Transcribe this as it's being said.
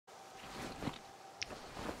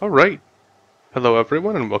Alright, hello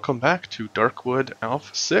everyone and welcome back to Darkwood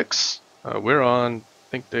Alpha 6. We're on, I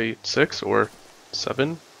think, day 6 or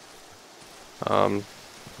 7.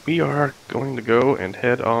 We are going to go and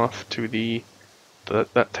head off to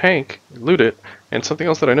that tank, loot it, and something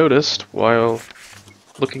else that I noticed while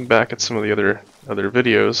looking back at some of the other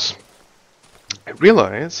videos, I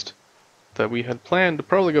realized that we had planned to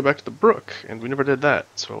probably go back to the brook, and we never did that,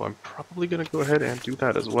 so I'm probably going to go ahead and do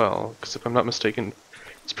that as well, because if I'm not mistaken,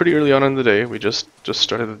 it's pretty early on in the day. We just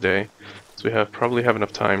started the day, so we probably have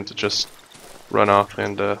enough time to just run off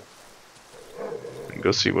and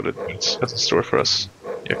go see what it has in store for us.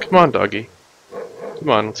 Yeah, come on, doggy. Come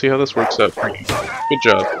on, let's see how this works out for you. Good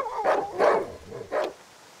job.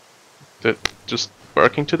 Just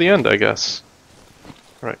barking to the end, I guess.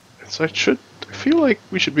 Alright, so I feel like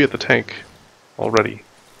we should be at the tank already,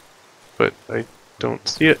 but I don't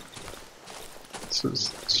see it. This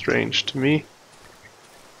is strange to me.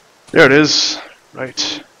 There it is.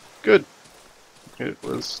 Right. Good. It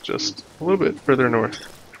was just a little bit further north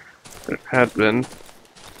than it had been.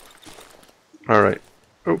 Alright.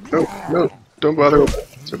 Oh, no, no. Don't bother.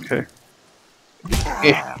 It's okay.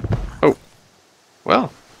 Eh. Oh.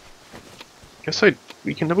 Well. Guess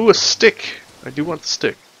we can do a stick. I do want the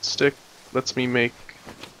stick. Stick lets me make...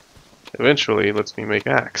 Eventually lets me make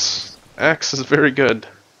axe. Axe is very good.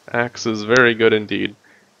 Axe is very good indeed.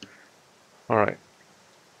 Alright.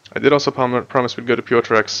 I did also promise we'd go to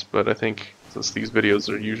Piotrek, but I think since these videos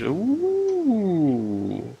are usually...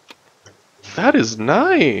 Ooh! That is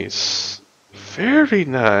nice! Very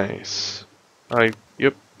nice!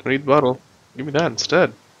 Yep, I need the bottle. Give me that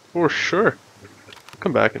instead. For sure. I'll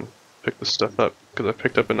come back and pick this stuff up, because I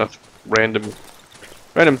picked up enough random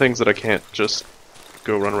things that I can't just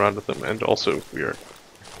go run around with them, and also we are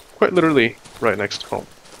quite literally right next to home.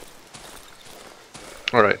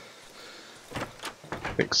 Alright.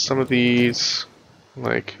 I think some of these,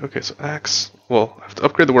 okay, so axe, well, I have to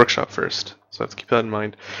upgrade the workshop first, so I have to keep that in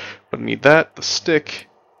mind. But I need that, the stick,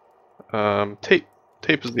 tape.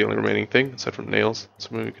 Tape is the only remaining thing, aside from nails, so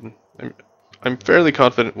maybe we can, I'm fairly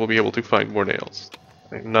confident we'll be able to find more nails.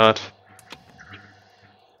 I'm not,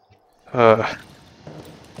 I'm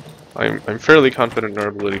fairly confident in our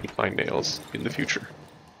ability to find nails in the future.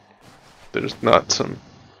 There's not some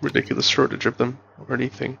ridiculous shortage of them or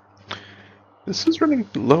anything. This is running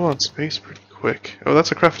low on space pretty quick. Oh,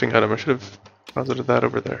 that's a crafting item. I should have posited that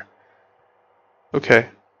over there. Okay.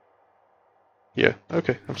 Yeah,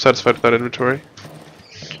 okay. I'm satisfied with that inventory.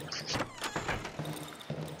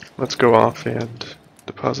 Let's go off and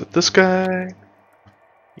deposit this guy.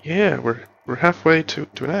 Yeah, we're halfway to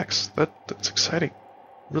an axe. That's exciting.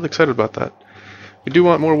 I'm really excited about that. We do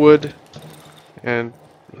want more wood, and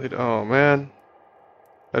oh man,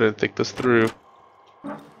 I didn't think this through.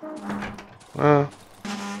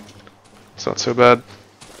 It's not so bad.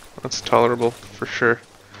 That's tolerable for sure.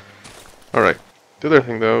 Alright. The other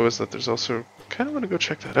thing though is that there's also, kind of want to go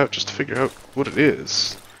check that out just to figure out what it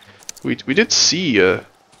is. We did see a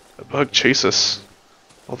bug chase us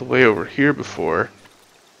all the way over here before.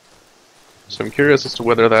 So I'm curious as to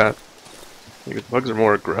whether maybe the bugs are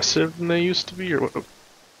more aggressive than they used to be, or what. Oh,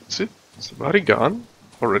 is the body gone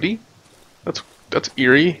already? That's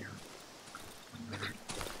eerie.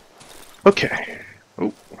 Okay.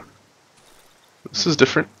 Oh. This is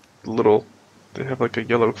different. They have like a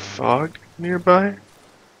yellow fog nearby.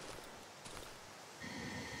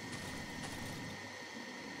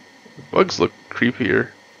 The bugs look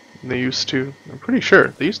creepier than they used to. I'm pretty sure.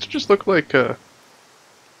 They used to just look like, they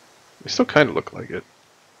still kind of look like it.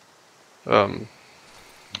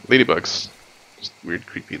 Ladybugs. Just weird,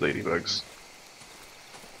 creepy ladybugs.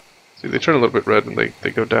 See, they turn a little bit red and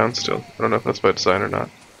they go down still. I don't know if that's by design or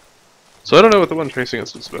not. So I don't know what the one chasing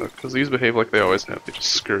us is about, because these behave like they always have. They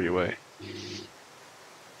just scurry away.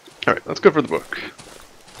 Alright, let's go for the book.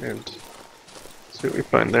 And see what we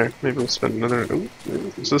find there. Maybe we'll spend another... Ooh,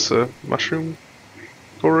 is this a mushroom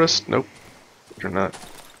forest? Nope. They're not.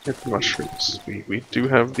 It's mushrooms. We do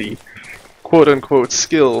have the quote-unquote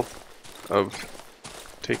skill of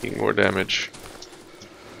taking more damage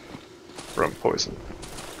from poison,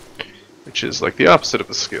 which is like the opposite of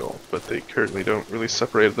a skill, but they currently don't really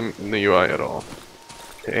separate them in the UI at all.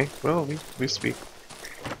 Okay, well, at least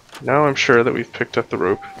now I'm sure that we've picked up the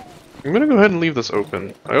rope. I'm gonna go ahead and leave this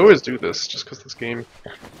open. I always do this, just because this game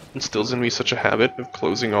instills in me such a habit of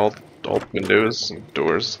closing all windows and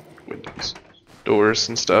doors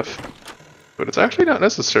and stuff. But it's actually not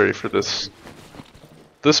necessary for this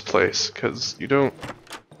place, because you don't...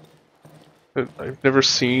 I've never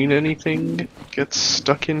seen anything get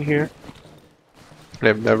stuck in here.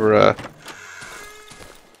 I've never,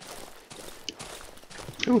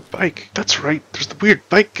 Oh, bike. That's right. There's the weird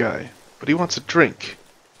bike guy. But he wants a drink.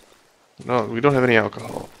 No, we don't have any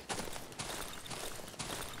alcohol.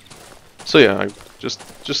 So yeah, I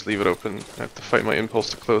just leave it open. I have to fight my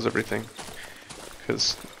impulse to close everything.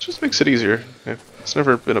 Because it just makes it easier. It's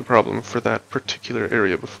never been a problem for that particular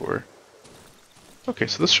area before. Okay,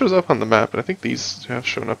 so this shows up on the map, and I think these have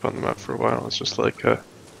shown up on the map for a while. It's just like there's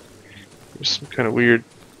some kind of weird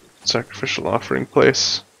sacrificial offering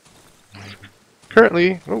place.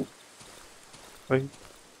 Currently, oh, I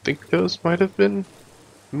think those might have been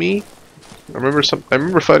me. I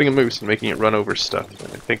remember fighting a moose and making it run over stuff,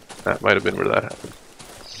 and I think that might have been where that happened.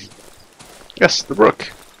 Yes, the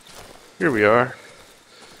brook. Here we are.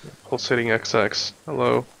 Pulsating XX.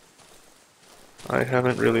 Hello. I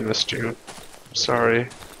haven't really missed you. Sorry.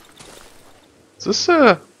 Is this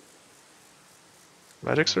a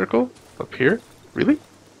magic circle up here? Really?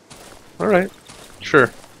 Alright.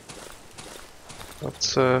 Sure.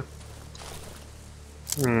 Let's I'm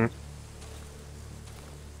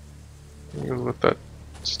gonna let that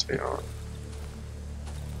stay on.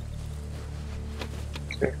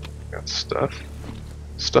 Okay, got stuff.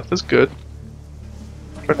 Stuff is good.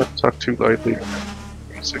 Try not to talk too loudly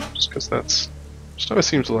music, just because that's just always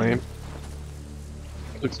seems lame.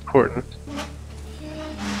 It looks important.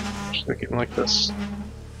 Just thinking like this.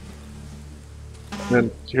 And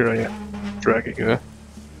then here I am, dragging a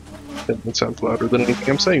thing that sounds louder than anything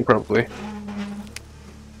I'm saying, probably.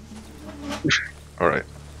 Alright.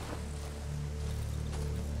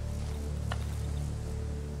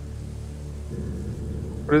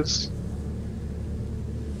 What is...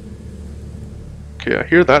 Okay, I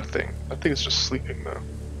hear that thing. That thing is just sleeping, though.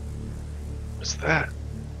 What's that?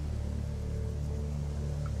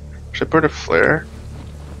 Should I burn a flare?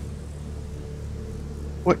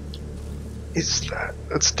 What is that?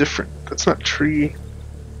 That's different. That's not tree.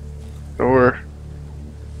 Or...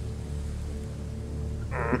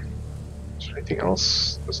 Is there anything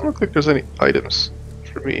else? Doesn't look like there's any items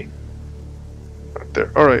for me. Right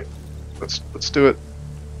there. Alright. Let's do it.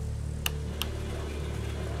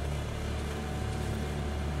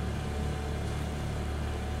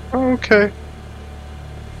 Okay.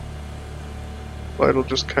 Light'll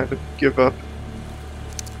just kind of give up.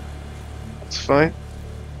 That's fine.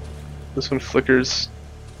 This one flickers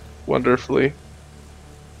wonderfully.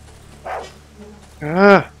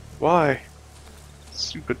 Ah! Why?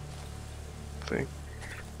 Stupid thing.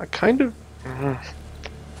 I kind of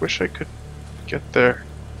wish I could get there.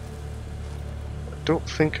 I don't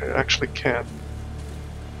think I actually can.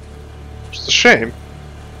 Which is a shame.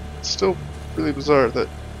 It's still really bizarre that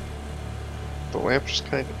the lamp just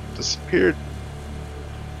kind of disappeared.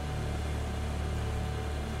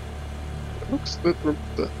 It looks the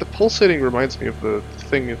pulsating reminds me of the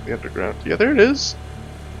thing in the underground. Yeah, there it is.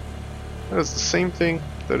 That is the same thing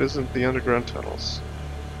that is in the underground tunnels.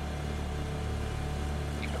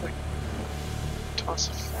 Can I like toss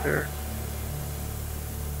a flare?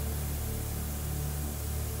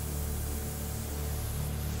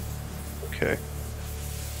 Okay.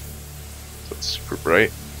 So it's super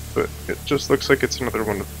bright, but it just looks like it's another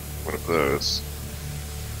one of those.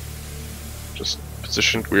 Just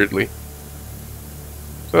positioned weirdly.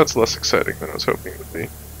 So that's less exciting than I was hoping it would be.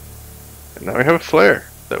 And now we have a flare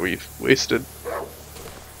that we've wasted.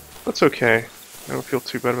 That's okay. I don't feel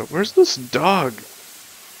too bad about it. Where's this dog?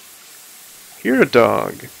 I hear a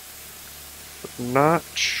dog. But I'm not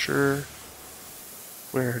sure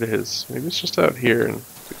where it is. Maybe it's just out here and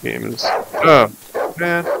the game is... Oh,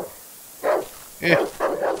 man. Eh.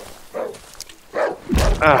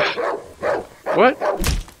 Ah. What?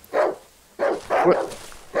 What?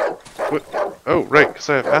 What? Oh, right, because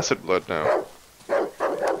I have acid blood now.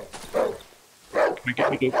 Can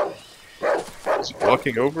I get you to... Is it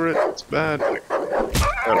walking over it? It's bad. Like, I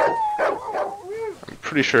don't know. I'm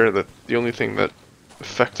pretty sure that the only thing that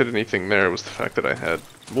affected anything there was the fact that I had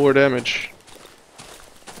more damage.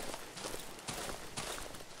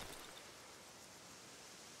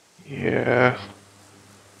 Yeah.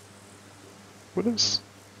 What is...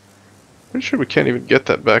 Pretty sure we can't even get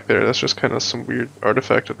that back there. That's just kind of some weird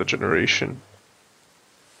artifact of the generation.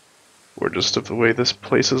 Or just of the way this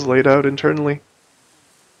place is laid out internally.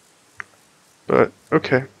 But,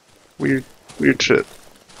 okay. Weird shit.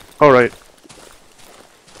 Alright.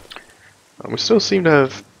 We still seem to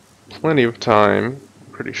have plenty of time,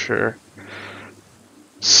 I'm pretty sure.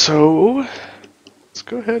 So, let's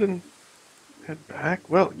go ahead and head back.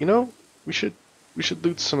 Well, you know, we should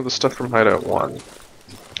loot some of the stuff from Hideout 1.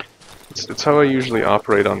 It's how I usually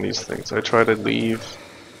operate on these things. I try to leave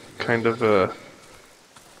kind of an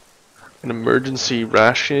emergency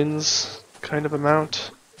rations kind of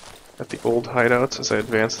amount at the old hideouts as I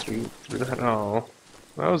advanced through that. Oh,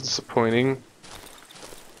 that was disappointing.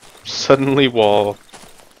 Suddenly wall.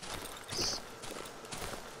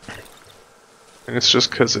 And it's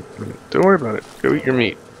just because it... Don't worry about it. Go eat your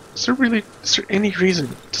meat. Is there any reason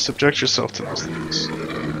to subject yourself to those things?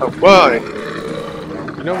 Oh, why?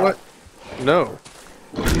 You know what? No.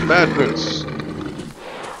 Bad moose.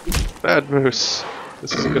 Bad moose.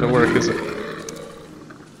 This isn't gonna work, is it?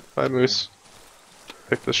 Bye, moose.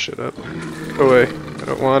 Pick this shit up. Go away. I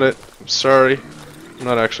don't want it. I'm sorry. I'm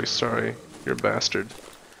not actually sorry. You're a bastard.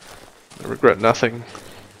 I regret nothing.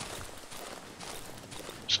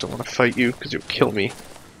 Just don't want to fight you because you'll kill me.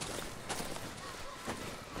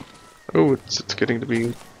 Oh, it's getting to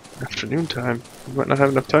be afternoon time. We might not have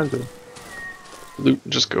enough time to loot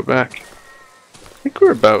and just go back. I think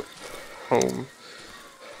we're about home,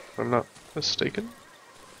 if I'm not mistaken.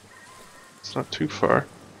 It's not too far.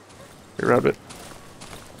 Hey, rabbit.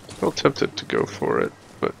 I'm a little tempted to go for it,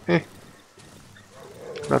 but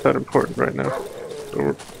not that important right now.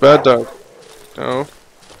 Bad dog. No.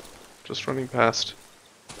 Just running past.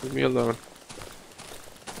 Leave me alone.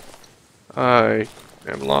 I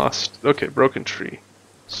am lost. Okay, broken tree.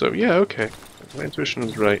 So yeah, okay. My intuition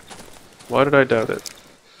was right. Why did I doubt it?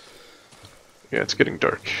 Yeah, it's getting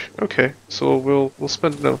dark. Okay, so we'll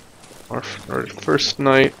spend our first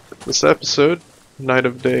night of this episode, night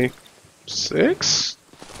of day 6,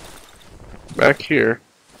 back here.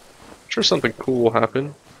 I'm sure something cool will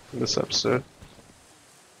happen in this episode.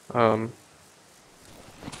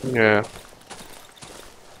 Yeah.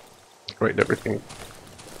 Right, everything.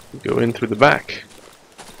 We go in through the back,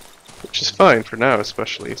 which is fine for now,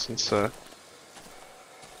 especially since I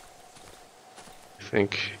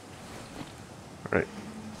think. All right.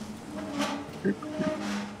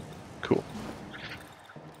 Cool.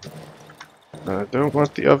 I don't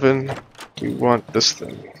want the oven. We want this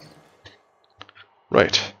thing.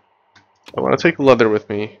 Right. I want to take leather with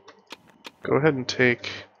me. Go ahead and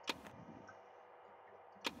take.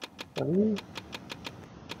 I'm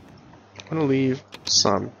gonna leave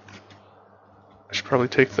some. I should probably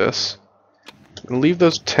take this. I'm gonna leave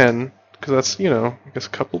those 10 because that's, you know, I guess a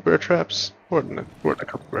couple bear traps. More than a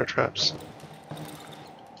couple bear traps.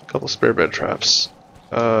 A couple spare bear traps.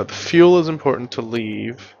 The fuel is important to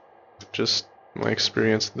leave. Just my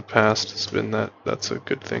experience in the past has been that that's a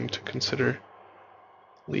good thing to consider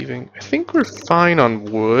leaving. I think we're fine on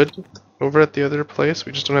wood over at the other place.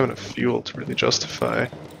 We just don't have enough fuel to really justify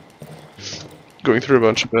going through a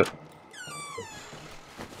bunch of it.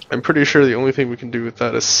 I'm pretty sure the only thing we can do with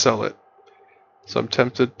that is sell it. So I'm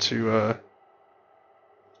tempted to,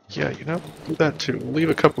 yeah, you know, do that too. We'll leave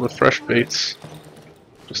a couple of fresh baits,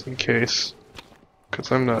 just in case.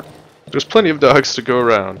 Because I'm not... There's plenty of dogs to go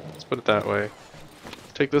around, let's put it that way.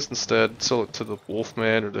 Take this instead, sell it to the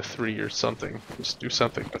Wolfman or the 3 or something. Just do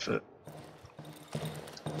something with it.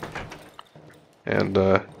 And,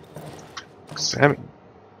 salmon.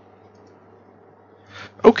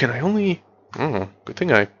 Oh, can I only... Oh, good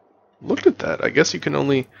thing I looked at that. I guess you can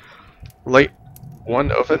only light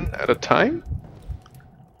one oven at a time?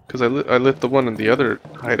 Because I lit the one in the other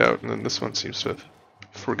hideout, and then this one seems to have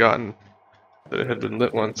forgotten that it had been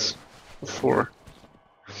lit once before.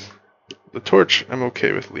 The torch I'm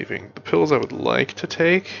okay with leaving. The pills I would like to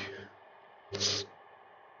take.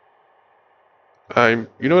 You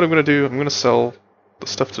know what I'm gonna do? I'm gonna sell the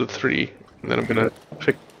stuff to the 3, and then I'm gonna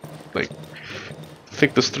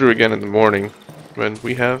think this through again in the morning when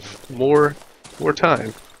we have more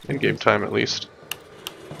time, in-game time at least.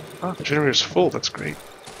 Ah, the generator's full. That's great.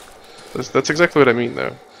 That's exactly what I mean,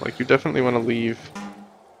 though. Like, you definitely want to leave.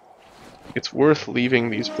 It's worth leaving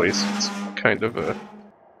these places kind of a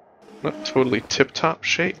not totally tip-top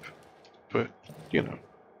shape, but you know,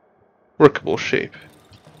 workable shape,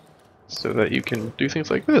 so that you can do things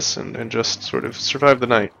like this and just sort of survive the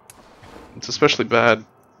night. It's especially bad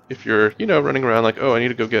if you're, you know, running around like, oh, I need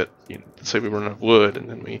to go get, you know, let's say we run out of wood, and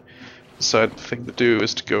then we decide the thing to do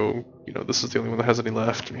is to go, you know, this is the only one that has any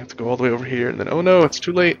left, and we have to go all the way over here, and then, oh no, it's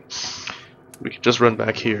too late. We can just run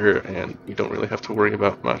back here, and we don't really have to worry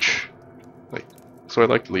about much. Like, so I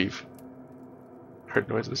like to leave. Heard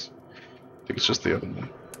noises. I think it's just the oven.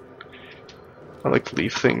 I like to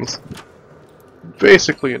leave things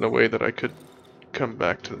basically in a way that I could come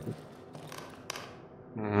back to them.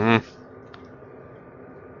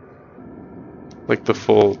 Like the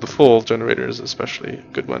full generator is especially a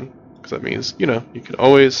good one, because that means, you know, you can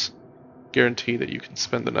always guarantee that you can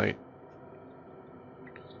spend the night.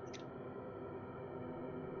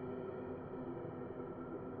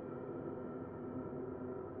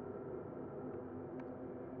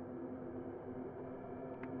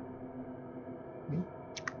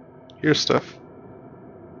 hear stuff.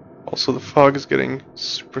 Also, the fog is getting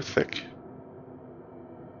super thick.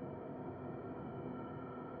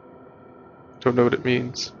 Don't know what it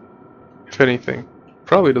means. If anything.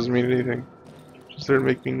 Probably doesn't mean anything. Just there to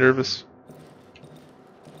make me nervous.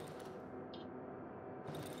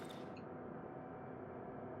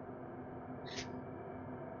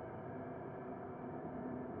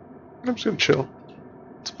 I'm just gonna chill.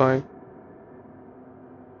 It's fine.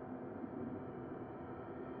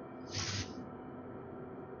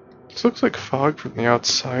 This looks like fog from the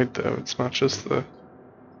outside, though. It's not just the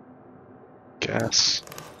gas.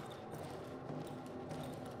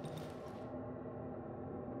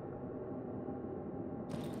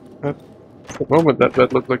 For the moment, that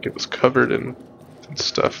bed looked like it was covered in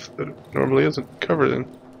stuff that it normally isn't covered in.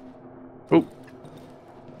 Oh.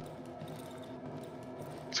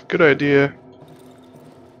 It's a good idea.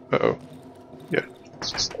 Uh-oh. Yeah,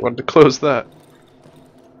 just wanted to close that.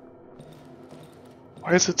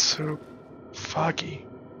 Why is it so foggy?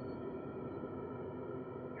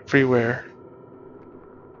 Everywhere.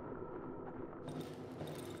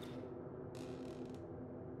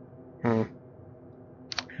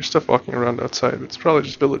 Here's stuff walking around outside, but it's probably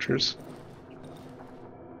just villagers.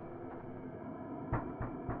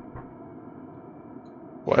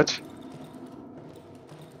 What?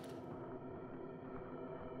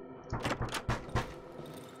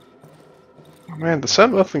 Oh man, the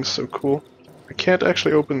sound muffling's so cool. I can't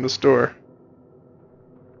actually open this door.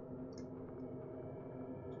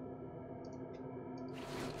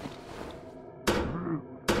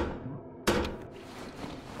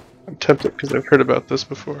 I'm tempted because I've heard about this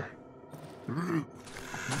before.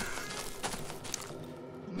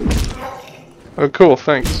 Oh cool,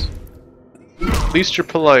 thanks. At least you're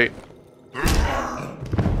polite.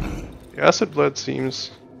 The acid blood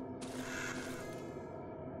seems...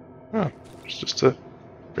 Oh, it's just a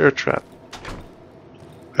bear trap.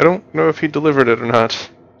 I don't know if he delivered it or not.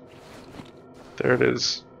 There it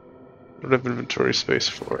is. I don't have inventory space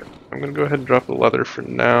for it. I'm gonna go ahead and drop the leather for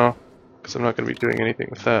now, because I'm not gonna be doing anything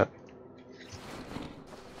with that.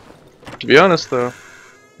 To be honest though,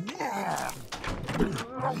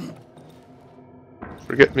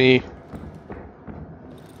 forget me.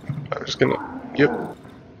 I'm just gonna...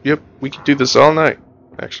 Yep, we could do this all night.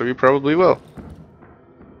 Actually, we probably will.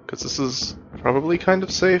 Because this is probably kind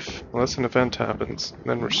of safe, unless an event happens, and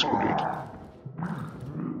then we're screwed.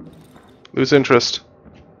 Lose interest.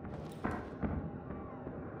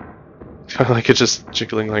 I like it just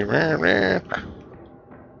jiggling like rah, rah.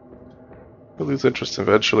 He'll lose interest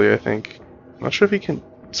eventually, I think. I'm not sure if he can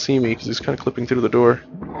see me, because he's kind of clipping through the door.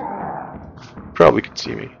 Probably can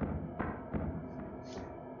see me.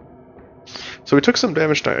 So we took some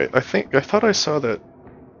damage tonight. I thought I saw that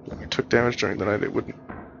when we took damage during the night it wouldn't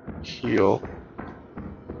heal.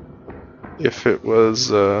 If it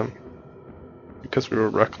was because we were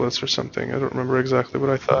reckless or something. I don't remember exactly what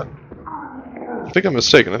I thought. I think I'm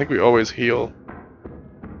mistaken. I think we always heal.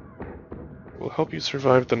 Will help you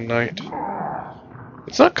survive the night.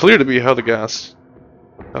 It's not clear to me how the gas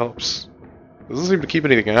helps. It doesn't seem to keep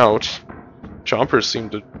anything out. Chompers seem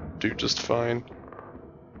to do just fine.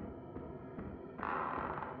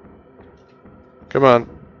 Come on.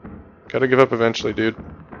 Gotta give up eventually, dude.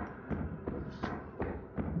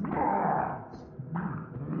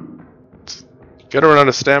 Gotta run out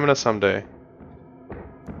of stamina someday.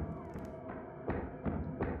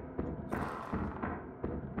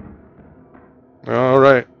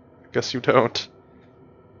 Alright. Guess you don't.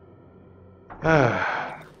 Did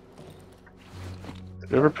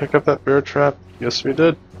we ever pick up that bear trap? Yes, we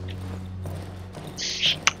did. I'm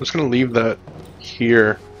just gonna leave that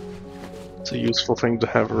here. It's a useful thing to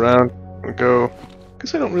have around. I'm gonna go,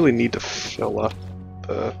 because I don't really need to fill up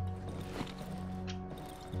the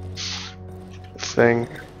thing.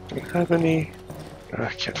 Do I have any? I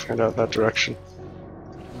can't find out that direction.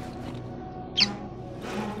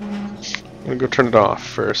 I'm gonna go turn it off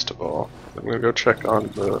first of all. I'm gonna go check on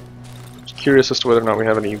the... I'm curious as to whether or not we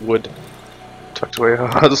have any wood tucked away.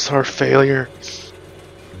 Ah, this is our failure.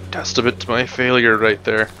 Testament to my failure right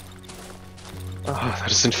there. Ah,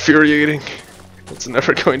 that is infuriating. It's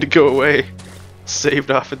never going to go away. Saved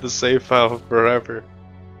off in the save file forever.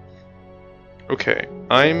 Okay,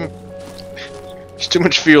 there's too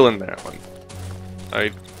much fuel in that one.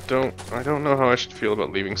 I don't know how I should feel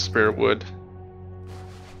about leaving spare wood.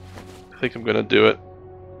 I think I'm gonna do it.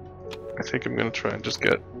 I think I'm gonna try and just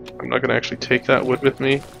get... I'm not gonna actually take that wood with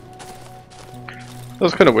me. That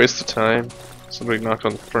was kind of a waste of time. Somebody knocked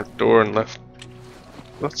on the front door and left.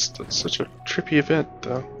 That's such a trippy event,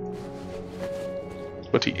 though.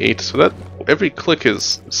 28, so that... every click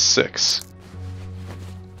is 6.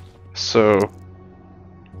 So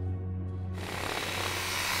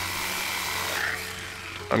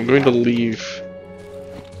I'm going to leave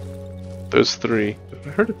those three. I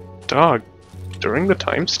heard a dog during the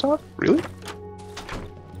time stop? Really?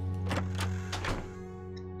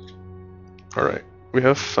 Alright, we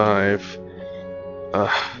have 5. I'm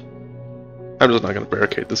just not going to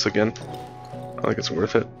barricade this again. I think it's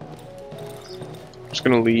worth it. I'm just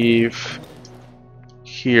going to leave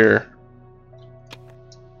here,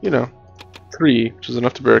 you know, 3, which is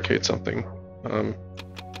enough to barricade something.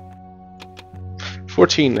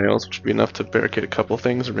 14 nails, which would be enough to barricade a couple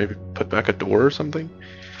things, or maybe put back a door or something.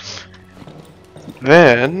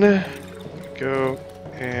 Then, go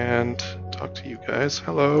and talk to you guys.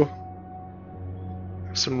 Hello.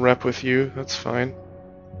 Have some rep with you, that's fine.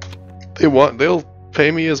 They'll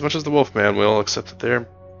pay me as much as the Wolfman will, except that they're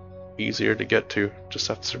easier to get to. Just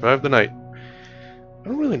have to survive the night. I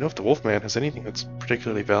don't really know if the Wolfman has anything that's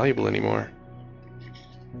particularly valuable anymore.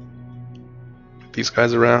 These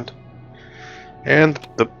guys around. And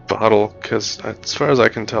the bottle, because as far as I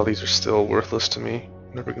can tell, these are still worthless to me.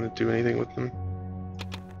 I'm never going to do anything with them.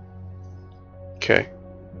 Okay.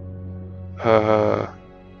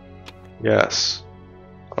 Yes.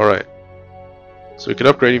 Alright. So we could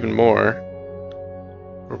upgrade even more.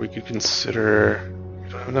 Or we could consider... We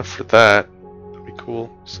don't have enough for that. That'd be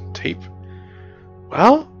cool. Some tape.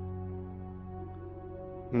 Well?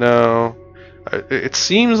 No. It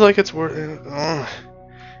seems like it's worth it.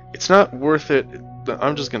 It's not worth it.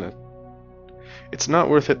 I'm just gonna... It's not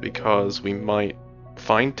worth it because we might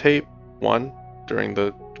find tape, 1, during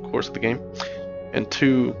the course of the game, and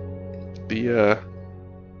 2, the,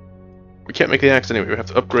 we can't make the axe anyway, we have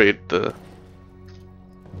to upgrade the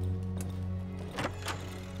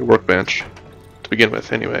workbench to begin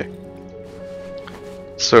with anyway.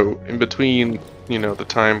 So, in between, you know, the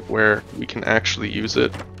time where we can actually use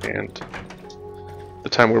it and the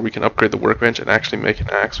time where we can upgrade the workbench and actually make an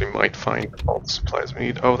axe, we might find all the supplies we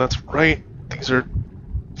need. Oh, that's right! It's a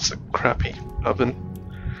crappy oven.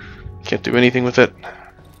 Can't do anything with it.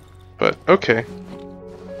 But, okay.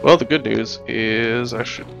 Well, the good news is I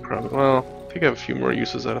should probably... Well, I think I have a few more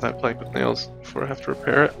uses out of that plank with nails before I have to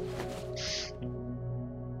repair it.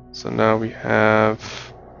 So now we have...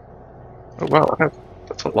 Oh wow,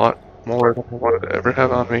 that's a lot more than I wanted to ever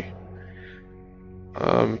have on me.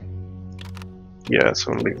 Yeah,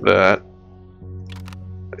 so I'm gonna leave that.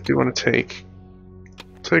 I do want to take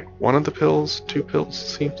one of the pills, 2 pills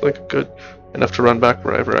seems like good enough to run back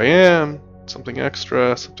wherever I am. Something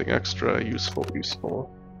extra,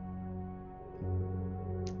 useful.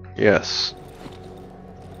 Yes.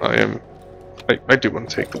 I do want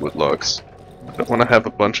to take the wood logs. I don't want to have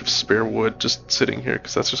a bunch of spare wood just sitting here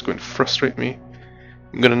because that's just going to frustrate me.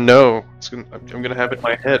 I'm gonna know. I'm gonna have it in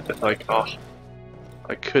my head that like, oh,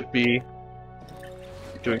 I could be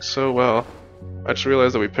doing so well. I just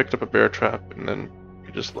realized that we picked up a bear trap, and then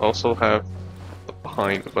we just also have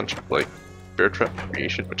behind a bunch of like bear trap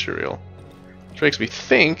creation material, which makes me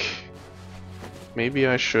think maybe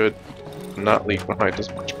I should not leave behind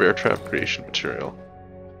as much bear trap creation material.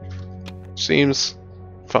 Seems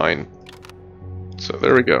fine. So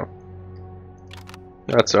there we go.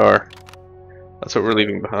 That's what we're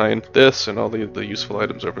leaving behind. This and all the useful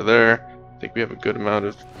items over there. I think we have a good amount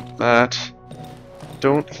of that.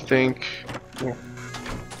 Don't think... Well,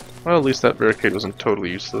 at least that barricade wasn't totally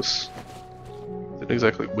useless. Didn't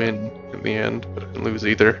exactly win in the end, but I didn't lose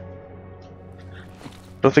either.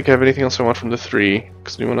 Don't think I have anything else I want from the 3,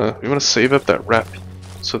 because we wanna save up that rep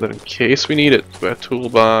so that in case we need it, a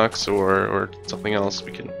toolbox or something else,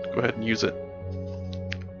 we can go ahead and use it.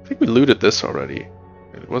 I think we looted this already,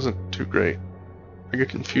 and it wasn't too great. I get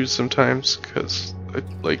confused sometimes because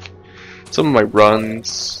like some of my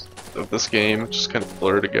runs of this game just kind of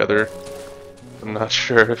blur together. I'm not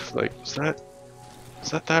sure if like was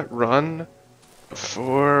that run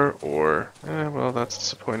before or well, that's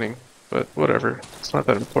disappointing, but whatever. It's not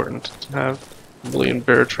that important to have a million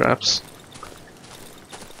bear traps.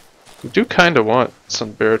 We do kind of want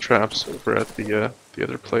some bear traps over at the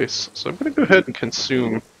other place, so I'm gonna go ahead and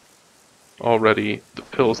consume already the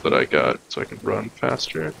pills that I got so I can run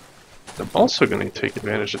faster. I'm also going to take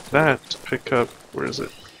advantage of that to pick up... Where is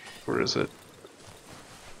it?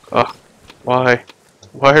 Ah, why?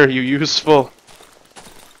 Why are you useful?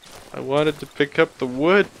 I wanted to pick up the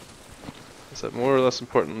wood. Is that more or less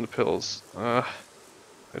important than the pills? I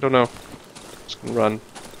don't know. I'm just going to run.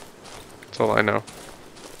 That's all I know.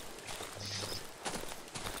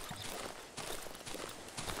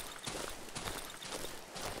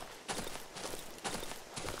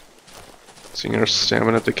 Seeing our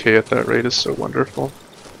stamina decay at that rate is so wonderful.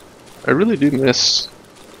 I really do miss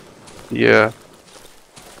Yeah.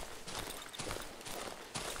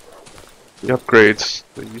 The upgrades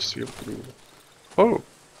they used to be able to do. Oh!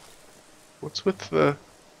 What's with the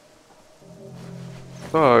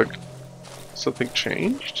fog? Something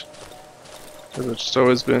changed? Has it just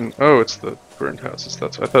always been... Oh, it's the burned houses.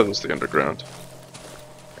 That's I thought it was the underground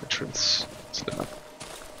entrance. It's not.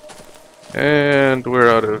 And we're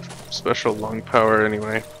out of special lung power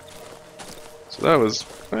anyway. So that was...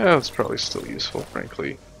 that's probably still useful,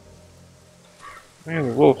 frankly. Man,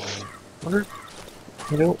 the wolf.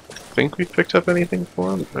 I don't think we picked up anything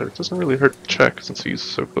for him, but it doesn't really hurt to check since he's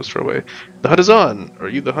so close to our way. The hut is on! Are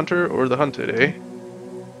you the hunter or the hunted, eh?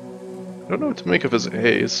 I don't know what to make of his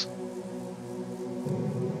A's.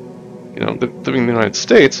 You know, living in the United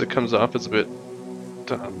States, it comes off as a bit...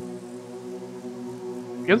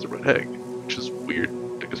 he has a red egg, which is weird.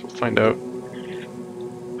 I guess we'll find out.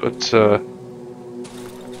 But,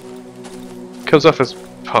 it comes off as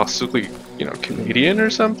possibly, you know, Canadian or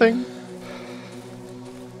something?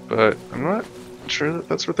 But I'm not sure that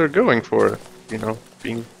that's what they're going for. You know,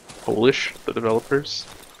 being Polish, the developers.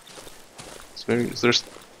 So maybe there's...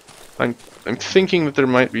 I'm thinking that there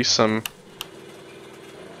might be some...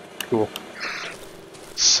 Cool.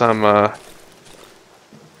 Some,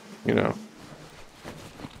 you know...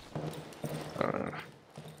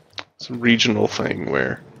 some regional thing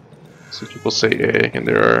where some people say A, and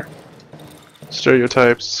there are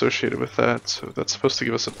stereotypes associated with that, so that's supposed to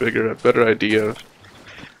give us a better idea of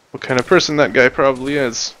what kind of person that guy probably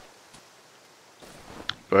is.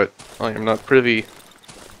 But I am not privy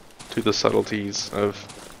to the subtleties of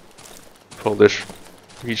Polish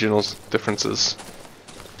regional differences.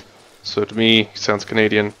 So to me, he sounds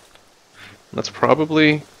Canadian. That's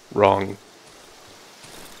probably wrong.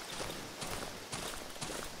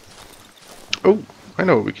 Oh, I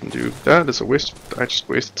know what we can do. That is a waste. I just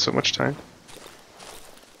wasted so much time.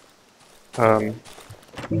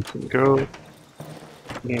 We can go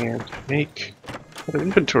and make an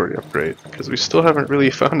inventory upgrade, because we still haven't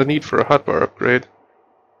really found a need for a hotbar upgrade.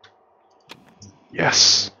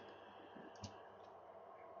 Yes!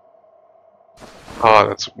 Ah,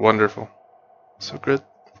 that's wonderful. So good.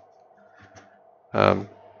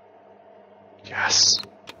 Yes.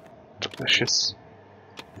 Delicious.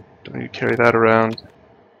 Don't need to carry that around.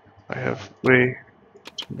 I have way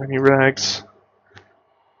too many rags.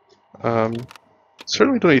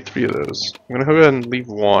 Certainly don't need 3 of those. I'm gonna go ahead and leave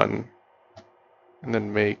 1. And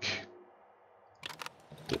then make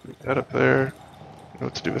that up there. I know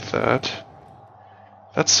what to do with that.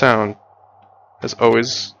 That sound has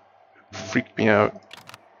always freaked me out.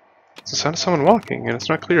 It's the sound of someone walking, and it's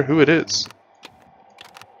not clear who it is.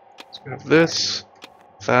 So we have this,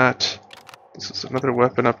 that. This is another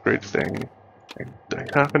weapon upgrade thing. And I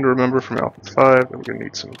happen to remember from Alpha 5 that we're going to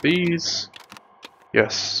need some of these.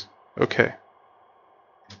 Yes. Okay.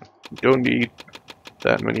 We don't need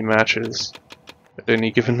that many matches at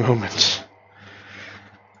any given moment.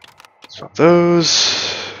 Swap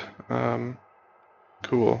those.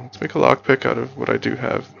 Cool. Let's make a lockpick out of what I do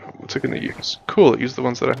have. What's it going to use? Cool, use the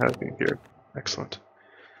ones that I have in here. Excellent.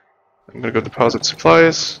 I'm going to go deposit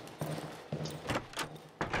supplies.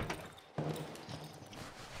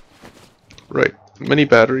 Right, mini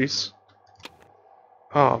batteries.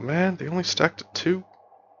 Oh man, they only stacked at 2?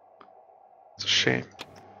 It's a shame.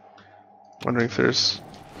 Wondering if there's...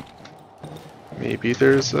 Maybe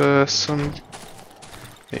there's some...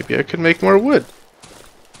 Maybe I could make more wood.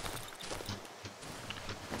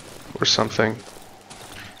 Or something.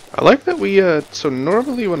 I like that we, so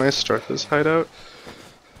normally when I start this hideout,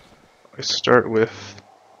 I start with...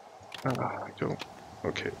 I don't...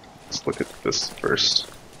 Okay, let's look at this first.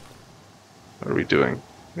 What are we doing?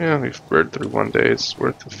 Yeah, we've burned through 1 day's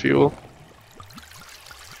worth of fuel.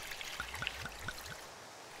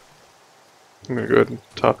 I'm gonna go ahead and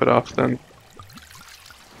top it off then.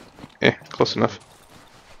 Close enough.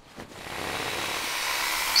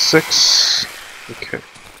 6. Okay.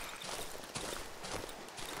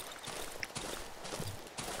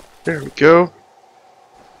 There we go.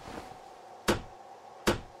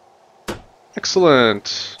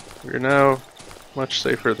 Excellent! We are now much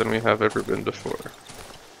safer than we have ever been before.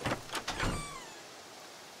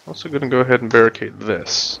 Also gonna go ahead and barricade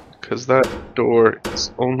this, because that door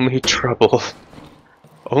is only trouble.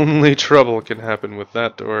 Only trouble can happen with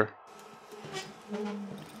that door.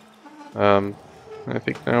 I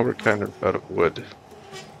think now we're kind of out of wood.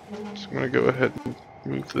 So I'm gonna go ahead and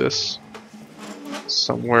move this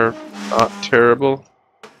somewhere not terrible.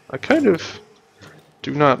 I kind of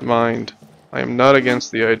do not mind. I am not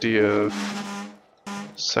against the idea of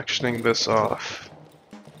sectioning this off.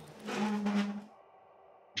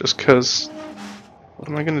 Just cause, what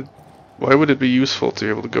am I gonna Why would it be useful to be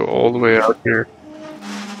able to go all the way out here?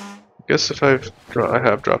 I guess if I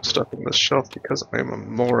have dropped stuff in this shelf because I'm a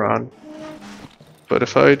moron. But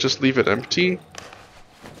if I just leave it empty,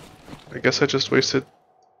 I guess I just wasted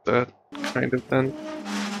that kind of then.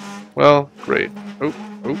 Well, great. Oh,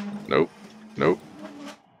 oh, nope, nope.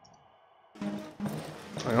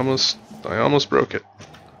 I almost broke it.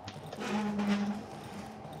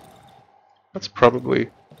 That's probably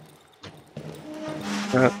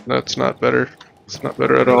that's not better. It's not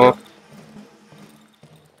better at all.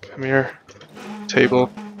 Come here,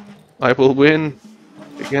 table. I will win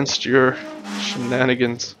against your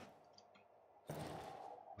shenanigans.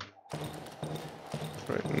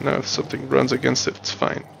 Right, now if something runs against it, it's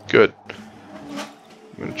fine. Good.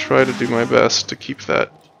 I'm gonna try to do my best to keep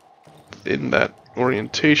that in that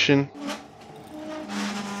orientation.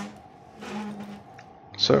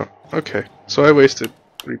 So, okay. So I wasted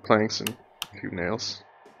 3 planks and a few nails.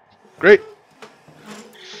 Great!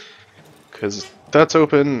 Because that's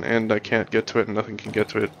open and I can't get to it and nothing can get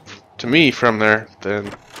to it to me from there, then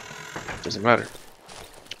it doesn't matter.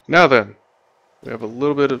 Now then, we have a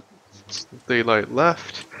little bit of daylight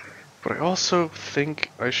left, but I also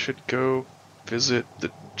think I should go visit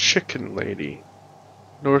the chicken lady.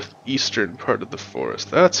 Northeastern part of the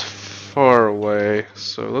forest. That's far away,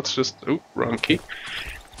 so let's just... oh, wrong key.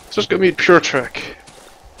 Let's just go meet Piotrek.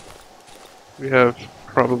 We have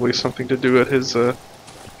probably something to do at his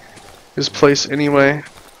place anyway.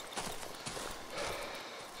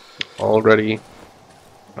 Already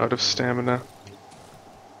out of stamina.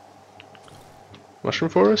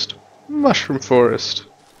 Mushroom forest? Mushroom forest.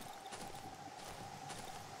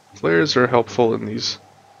 Flares are helpful in these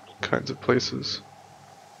kinds of places.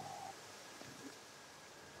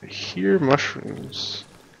 I hear mushrooms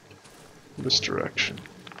in this direction.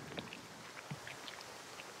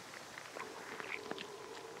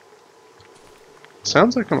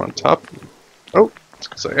 Sounds like I'm on top of them. Oh, it's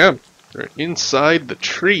because I am. They're inside the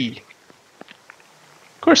tree.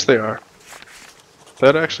 Of course they are.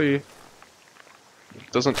 That actually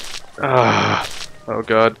doesn't... ah, oh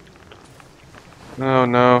god. No,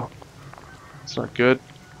 no. It's not good.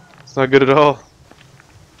 It's not good at all.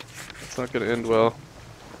 It's not gonna end well.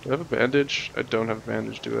 Do I have a bandage? I don't have a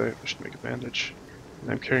bandage, do I? I should make a bandage.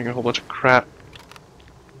 And I'm carrying a whole bunch of crap.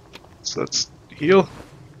 So let's heal,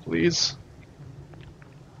 please.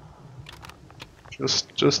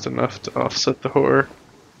 Just enough to offset the horror.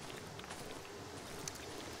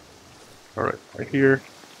 Alright, right here.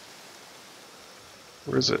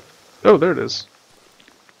 Where is it? Oh, there it is.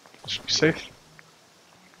 Should be safe.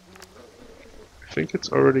 I think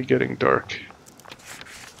it's already getting dark.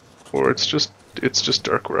 Or it's just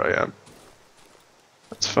dark where I am.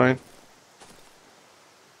 That's fine.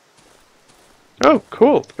 Oh,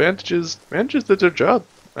 cool. The bandages did their job,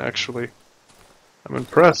 actually. I'm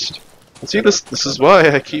impressed. And see, this is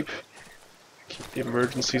why I keep the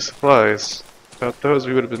emergency supplies. Without those,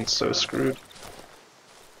 we would have been so screwed.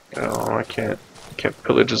 Oh, I can't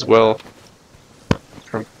pillage as well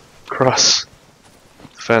from across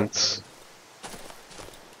the fence.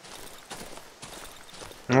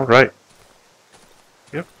 All right.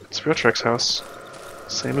 Yep, it's Piotrek's house.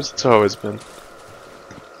 Same as it's always been.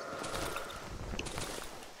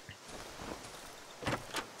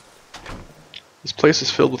 This place is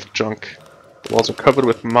filled with junk. The walls are covered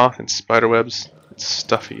with moth and spider webs. It's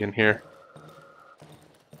stuffy in here.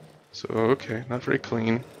 So, okay, not very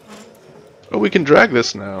clean. Oh, we can drag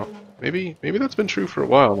this now. Maybe that's been true for a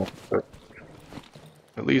while, but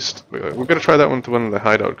at least we're gonna try that one with the one in the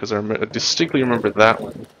hideout, because I distinctly remember that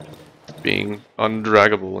one being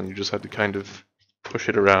undraggable, and you just had to kind of push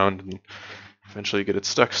it around and eventually get it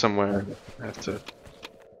stuck somewhere. I have to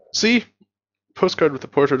see. Postcard with a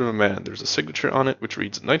portrait of a man. There's a signature on it which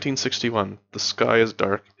reads 1961. The sky is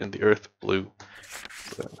dark and the earth blue.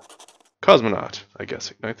 Cosmonaut, I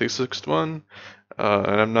guess. 1961.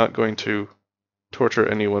 And I'm not going to torture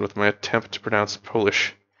anyone with my attempt to pronounce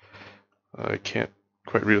Polish. I can't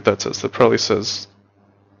quite read what that says. That probably says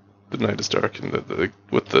the night is dark, and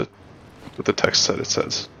what the text said it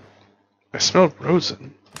says. I smell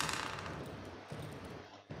rosin.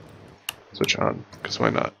 Switch on, because why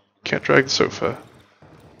not? Can't drag the sofa.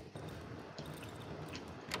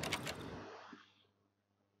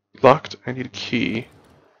 Locked, I need a key.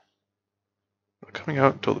 Not coming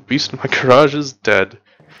out until the beast in my garage is dead.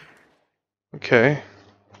 Okay.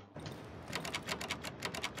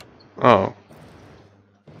 Oh.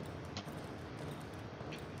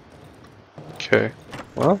 Okay.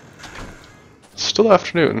 Well, it's still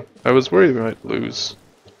afternoon. I was worried we might lose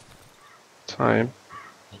time.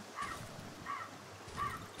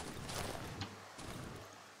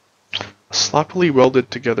 A sloppily welded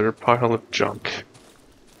together pile of junk.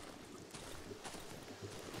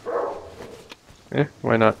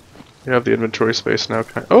 Why not? You have the inventory space now.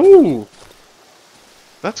 Oh!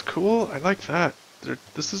 That's cool. I like that.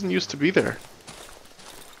 This doesn't used to be there.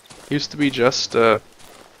 It used to be just, that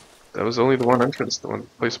was only the one entrance, the one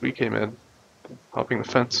place we came in. Hopping the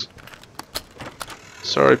fence.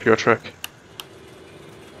 Sorry, Piotrek.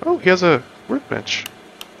 Oh, he has a workbench.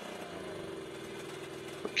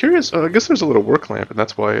 I'm curious, I guess there's a little work lamp, and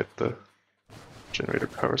that's why the generator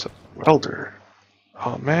powers up. Welder.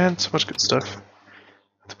 Oh man, so much good stuff. I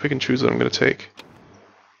have to pick and choose what I'm going to take.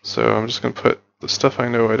 So I'm just going to put the stuff I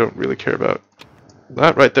know I don't really care about.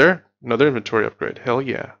 That right there, another inventory upgrade. Hell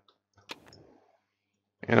yeah.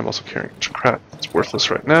 And I'm also carrying crap. It's worthless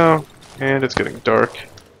right now, and it's getting dark.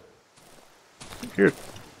 Here,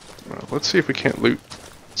 well, let's see if we can't loot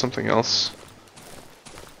something else.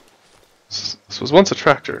 This was once a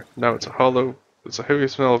tractor. Now it's a hollow. There's a heavy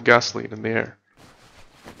smell of gasoline in the air.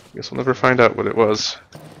 Guess we'll never find out what it was.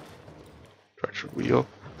 Tractor wheel.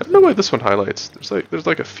 I don't know why this one highlights. There's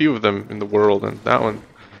like a few of them in the world, and that one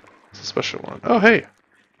is a special one. Oh hey.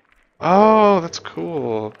 Oh, that's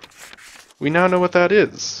cool. We now know what that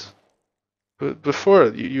is. But before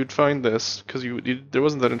you'd find this because there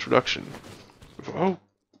wasn't that introduction. Oh,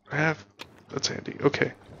 that's handy.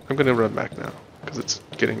 Okay, I'm gonna run back now because it's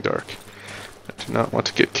getting dark. I do not want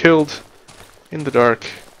to get killed in the dark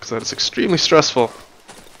because that is extremely stressful.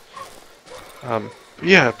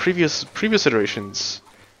 Yeah, previous iterations,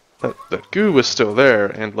 that goo was still there,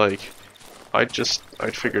 and like I'd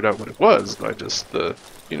figured out what it was by just the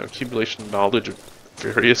accumulation of knowledge of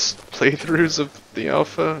various playthroughs of the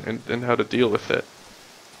alpha and how to deal with it.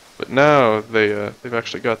 But now they've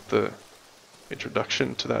actually got the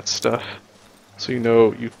introduction to that stuff, so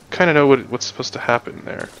you kind of know what's supposed to happen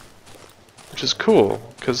there, which is cool.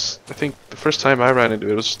 Because I think the first time I ran into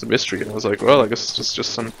it was just a mystery, and I was like, well, I guess it's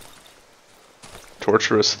just some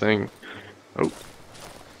torturous thing. Oh,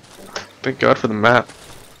 thank God for the map.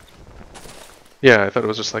 Yeah, I thought it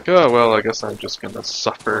was just like, oh well, I guess I'm just gonna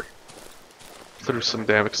suffer through some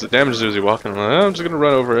damage, because the damage is usually walking. I'm just gonna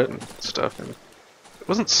run over it and stuff. And it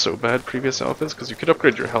wasn't so bad previous alphas because you could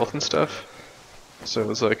upgrade your health and stuff. So it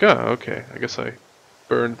was like, oh, okay, I guess I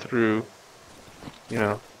burned through,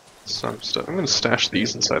 some stuff. I'm gonna stash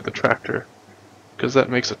these inside the tractor because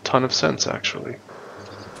that makes a ton of sense, actually.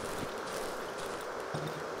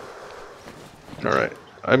 All right,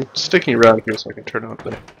 I'm sticking around here so I can turn on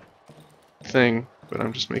the thing, but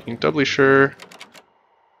I'm just making doubly sure.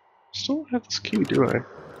 Still don't have this key, do I?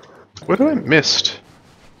 What have I missed?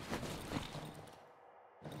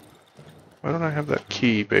 Why don't I have that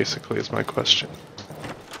key, basically, is my question.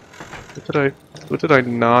 What did I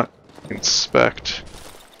not inspect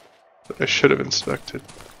that I should have inspected?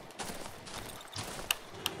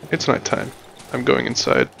 It's nighttime. I'm going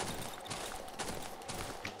inside.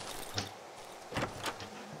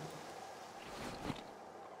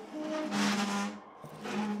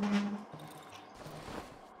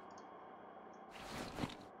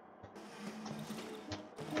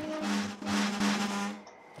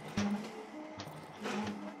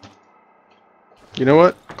 You know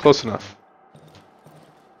what? Close enough.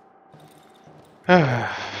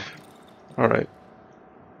 Alright.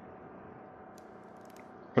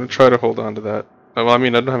 I'm gonna try to hold on to that. Well, I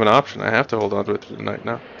mean, I don't have an option. I have to hold on to it through the night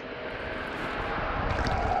now.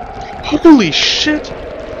 Holy shit!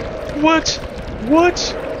 What?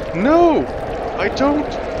 What? No! I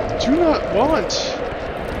do not want!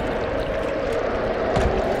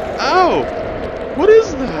 Ow! What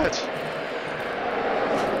is that?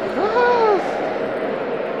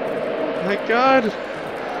 My God!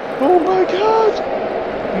 Oh my God!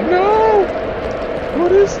 No!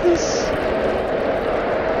 What is this?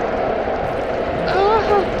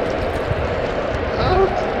 Ah! Ah!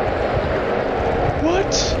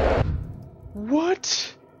 What?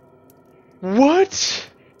 What? What?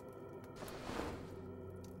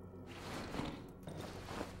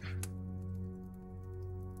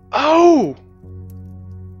 Oh!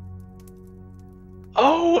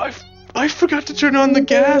 Oh! I forgot to turn on the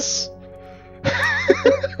gas!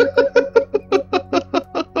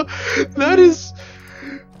 That is...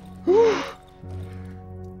 Whew,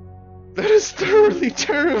 that is thoroughly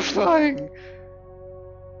terrifying!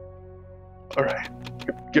 Alright,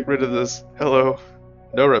 get rid of this. Hello.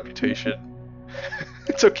 No reputation.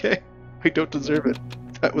 It's okay. I don't deserve it.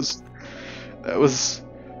 That was...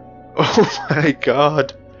 Oh my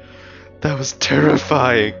God. That was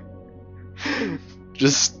terrifying.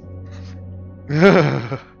 Just...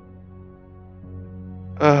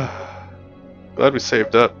 Glad we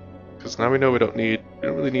saved up, because now we know we don't need we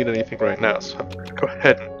don't really need anything right now, so I'm gonna go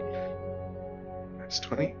ahead and... Nice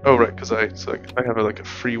 20? Oh, right, because I have like a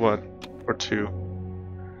free one or two.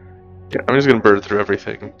 Yeah, I'm just gonna burn through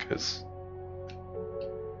everything, because...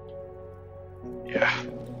 Yeah.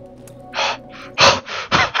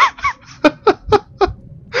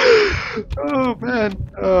 Oh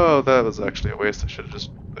man! Oh, that was actually a waste. I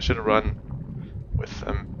should have run with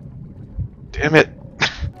them. Damn it!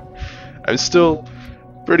 I'm still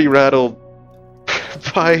pretty rattled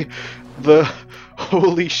by the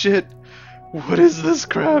holy shit. What is this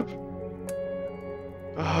crap?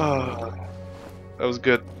 Ah, that was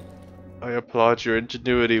good. I applaud your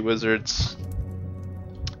ingenuity, wizards.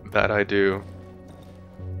 That I do.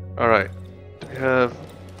 Alright. Do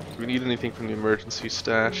we need anything from the emergency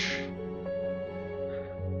stash?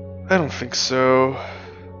 I don't think so.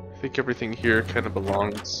 I think everything here kind of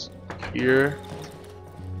belongs here.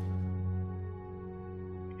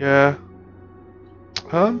 Yeah.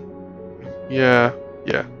 Huh? Yeah.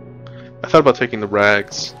 Yeah. I thought about taking the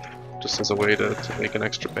rags just as a way to make an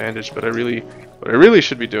extra bandage, but what I really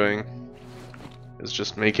should be doing is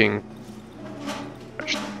just I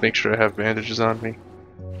should make sure I have bandages on me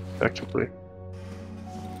effectively.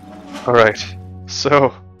 Alright,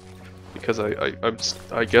 so because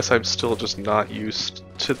I guess I'm still just not used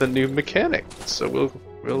to the new mechanic, so we'll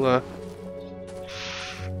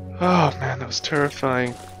oh man, that was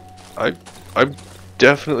terrifying. I'm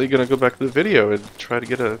definitely gonna go back to the video and try to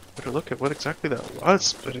get a better look at what exactly that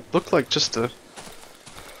was, but it looked like just a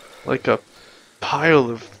pile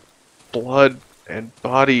of blood and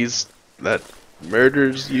bodies that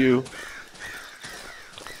murders you.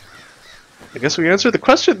 I guess we answered the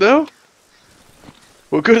question though.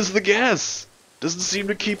 What good is the gas? Doesn't seem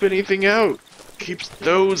to keep anything out. Keeps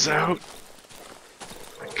those out.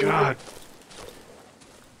 My God.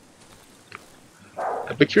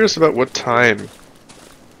 I'd be curious about what time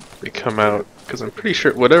they come out, because I'm pretty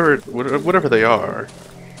sure whatever they are,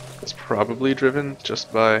 it's probably driven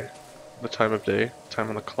just by the time of day, time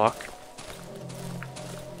on the clock.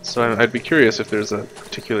 So I'd be curious if there's a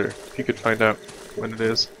particular, if you could find out when it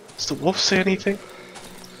is. Does the wolf say anything?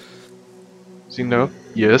 Does he know?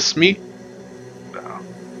 Yes, me? No.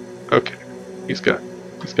 Okay. He's got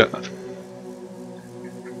nothing.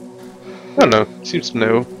 I don't know. He seems to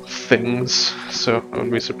know things, so I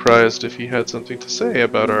wouldn't be surprised if he had something to say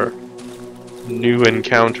about our new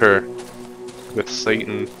encounter with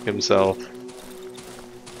Satan himself.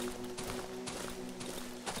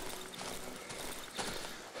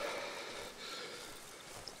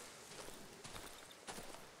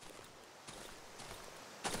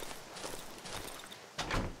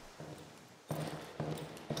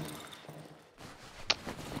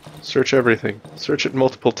 Search everything. Search it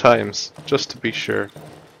multiple times, just to be sure.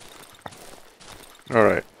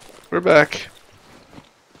 Alright, we're back.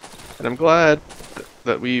 And I'm glad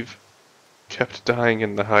that we've kept dying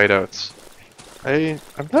in the hideouts.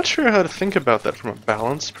 I'm not sure how to think about that from a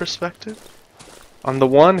balance perspective. On the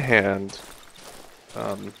one hand,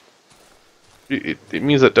 it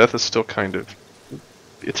means that death is still kind of...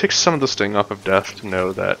 It takes some of the sting off of death to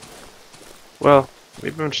know that, well,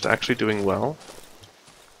 maybe I'm just actually doing well.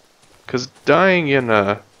 Because dying in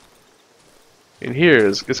here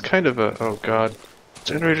is kind of a... Oh god.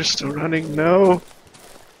 Generator's still running. No!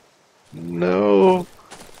 No!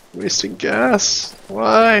 Wasting gas.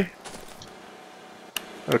 Why?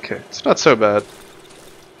 Okay, it's not so bad.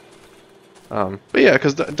 But yeah,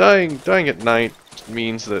 because dying at night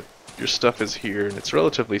means that your stuff is here and it's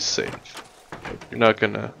relatively safe. You're not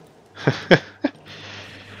gonna...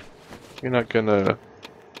 You're not gonna...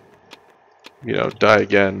 You know, die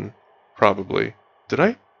again. Probably. Did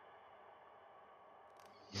I?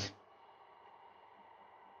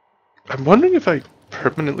 I'm wondering if I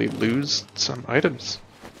permanently lose some items.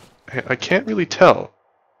 I can't really tell.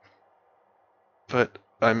 But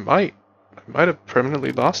I might. I might have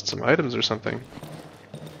permanently lost some items or something.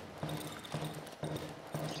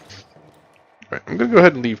 Right, I'm gonna go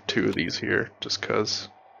ahead and leave 2 of these here, just cause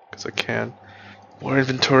I can. More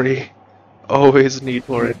inventory. Always need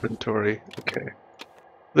more inventory. Okay.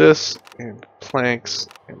 This, and planks,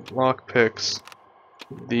 and lockpicks.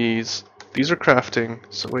 These are crafting,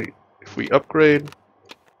 so wait, if we upgrade,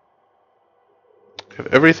 we have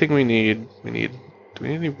everything we need. Do we need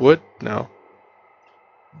any wood? No.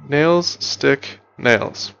 Nails, stick,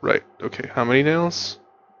 nails. Right, okay, how many nails?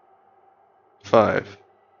 5.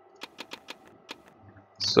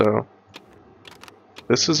 So,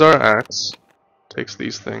 this is our axe. Takes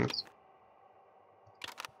these things.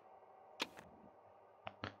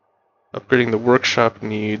 Upgrading the workshop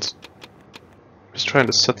needs. Just trying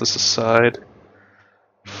to set this aside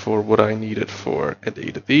for what I need it for, and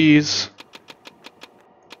 8 of these.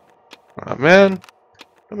 Aw, man.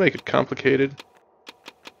 Don't make it complicated.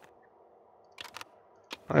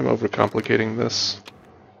 I'm overcomplicating this.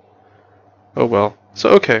 Oh well. So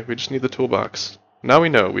okay, we just need the toolbox. Now we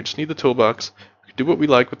know, we just need the toolbox. We can do what we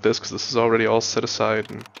like with this, because this is already all set aside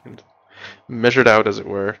and measured out, as it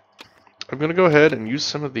were. I'm going to go ahead and use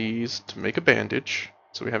some of these to make a bandage,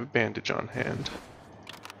 so we have a bandage on hand.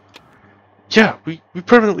 Yeah, we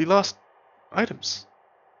permanently lost items.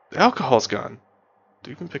 The alcohol's gone. Did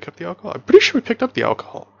we even pick up the alcohol? I'm pretty sure we picked up the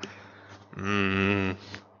alcohol. That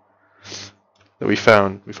we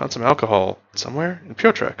found some alcohol somewhere in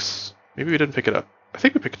Piotrek. Maybe we didn't pick it up. I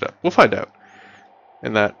think we picked it up. We'll find out.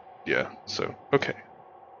 And that, yeah, so, okay.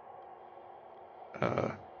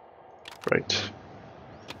 Right.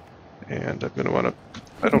 And I'm gonna wanna,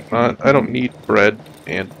 I don't need bread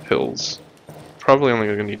and pills. Probably only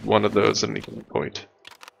gonna need one of those at any given point.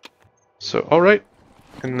 So, alright.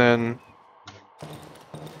 And then,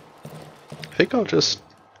 I think I'll just,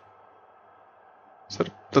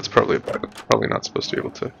 that's probably about it. Probably not supposed to be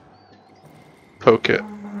able to poke it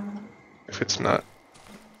if it's not.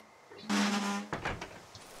 I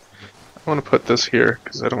want to put this here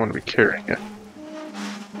because I don't want to be carrying it.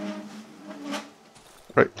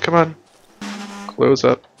 Right, come on. Close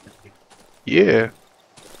up. Yeah.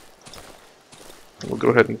 We'll go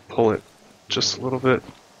ahead and pull it just a little bit.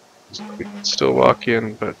 So we can still walk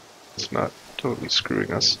in, but it's not totally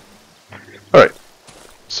screwing us. Alright,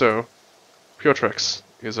 so Piotrek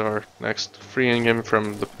is our next, freeing him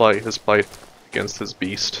from the his plight against his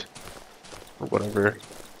beast, or whatever.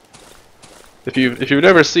 If you've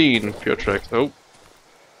never seen Piotrek,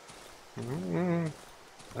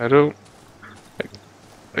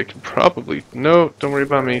 I can probably, no, don't worry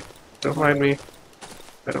about me, don't mind me,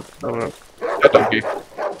 no, that donkey,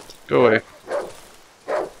 go away.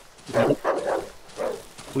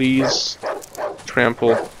 Please,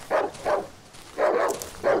 trample.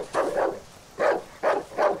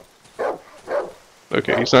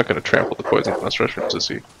 Okay, he's not gonna trample the poison glass restrooms, is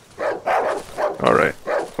he? Alright,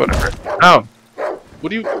 whatever. Ow! What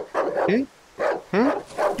do you...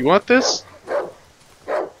 You want this?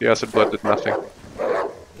 The acid blood did nothing.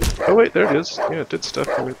 Oh wait, there it is. Yeah, it did stuff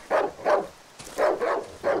to it.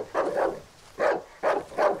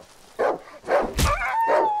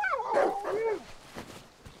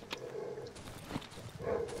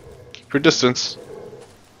 Keep your distance.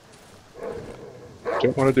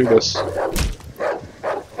 Don't want to do this.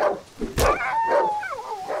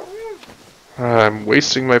 I'm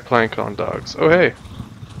wasting my plank on dogs. Oh hey!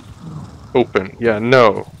 Open. Yeah,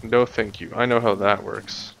 no. No thank you. I know how that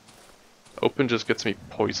works. Open just gets me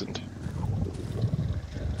poisoned.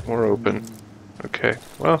 More open. Okay,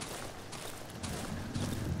 well.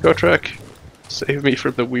 Piotrek, save me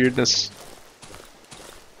from the weirdness.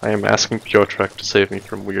 I am asking Piotrek to save me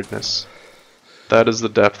from weirdness. That is the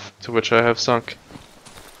depth to which I have sunk.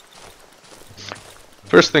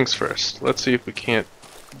 First things first, let's see if we can't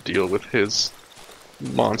deal with his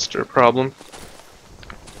monster problem.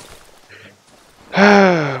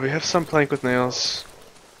 We have some plank with nails.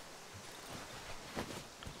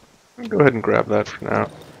 I'll go ahead and grab that for now.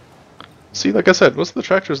 See, like I said, most of the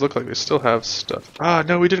tractors look like they still have stuff. Ah,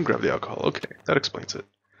 no, we didn't grab the alcohol. Okay, that explains it.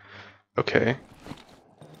 Okay.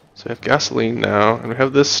 So we have gasoline now, and we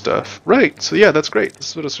have this stuff. Right, so yeah, that's great. This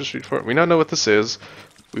is what it's supposed to be for. We now know what this is.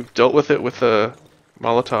 We've dealt with it with a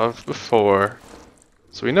Molotov before.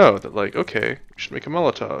 So we know that, like, okay, we should make a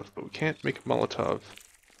Molotov, but we can't make a Molotov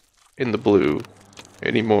in the blue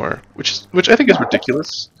anymore, which I think is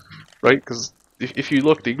ridiculous, right? Because if you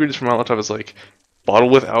look, the ingredients for Molotov is like bottle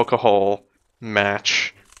with alcohol,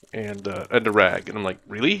 match, and a rag, and I'm like,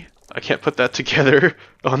 really? I can't put that together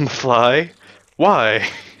on the fly? Why?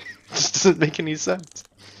 It just doesn't make any sense.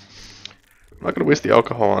 I'm not gonna waste the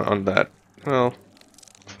alcohol on that. Well,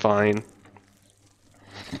 fine.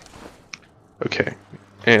 Okay.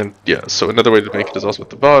 And yeah, so another way to make it is also with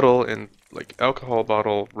the bottle, and like alcohol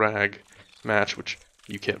bottle, rag, match, which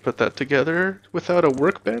you can't put that together without a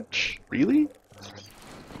workbench? Really?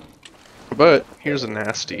 But here's a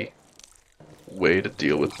nasty way to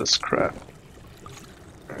deal with this crap.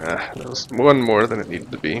 That was one more than it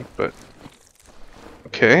needed to be, but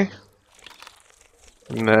okay.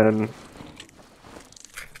 And then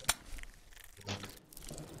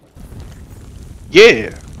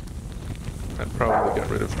yeah! That probably got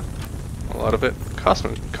rid of a lot of it. Cost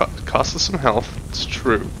us some health, it's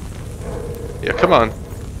true. Yeah, come on.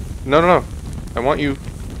 No. I want you.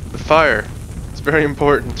 The fire. It's very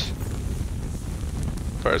important.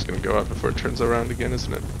 Fire's gonna go out before it turns around again,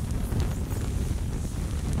 isn't it?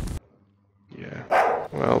 Yeah.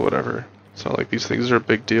 Well, It's not like these things are a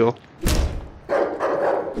big deal.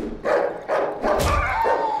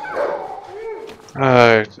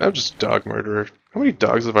 I'm just a dog murderer. How many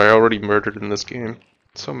dogs have I already murdered in this game?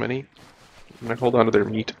 So many. And I hold on to their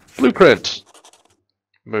meat. Blueprint!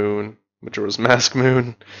 Moon. Majora's Mask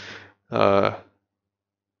moon. Fire.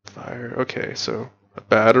 Okay, so a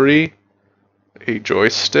battery, a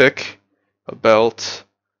joystick, a belt,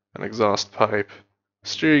 an exhaust pipe, a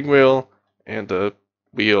steering wheel, and a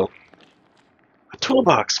wheel. A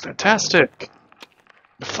toolbox! Fantastic!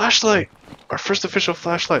 A flashlight! Our first official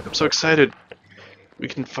flashlight. I'm so excited. We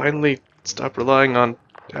can finally stop relying on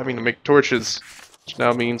having to make torches, which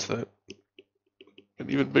now means that an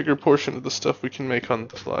even bigger portion of the stuff we can make on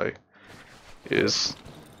the fly is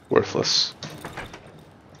worthless.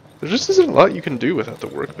 There just isn't a lot you can do without the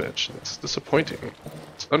workbench. It's disappointing.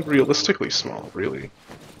 It's unrealistically small, really.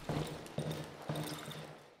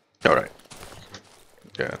 Alright.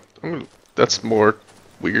 Yeah, that's more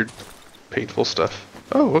weird, painful stuff.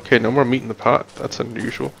 Oh, okay, no more meat in the pot. That's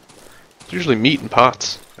unusual. It's usually meat in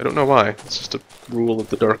pots. I don't know why. It's just a rule of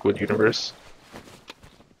the Darkwood universe.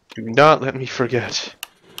 Do not let me forget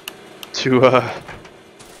to,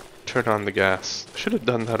 turn on the gas. I should have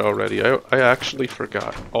done that already. I actually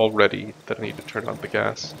forgot already that I need to turn on the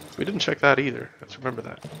gas. We didn't check that either. Let's remember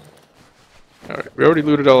that. Alright, we already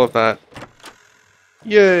looted all of that.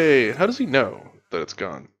 Yay! How does he know that it's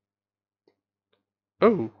gone?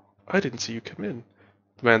 Oh, I didn't see you come in.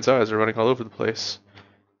 The man's eyes are running all over the place.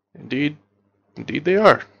 Indeed they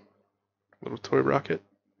are. Little toy rocket,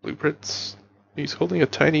 blueprints. He's holding a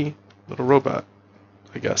tiny little robot,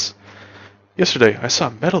 I guess. Yesterday, I saw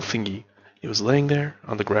a metal thingy. It was laying there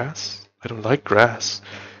on the grass. I don't like grass.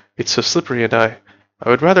 It's so slippery, and I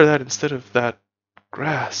would rather that instead of that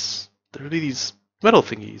grass. There would be these metal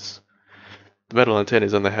thingies. The metal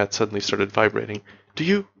antennas on the hat suddenly started vibrating. Do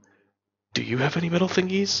you have any metal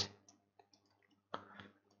thingies?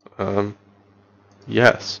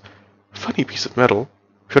 Yes. Funny piece of metal.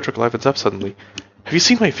 Piotrek livens up suddenly. Have you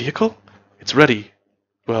seen my vehicle? It's ready.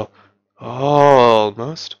 Well,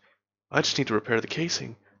 almost. I just need to repair the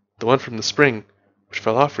casing. The one from the spring, which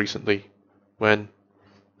fell off recently, when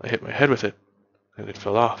I hit my head with it, and it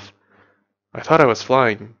fell off. I thought I was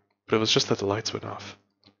flying, but it was just that the lights went off.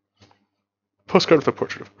 Postcard with a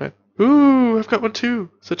portrait of a man. Ooh, I've got one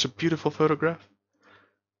too. Such a beautiful photograph.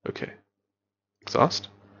 Okay. Exhaust?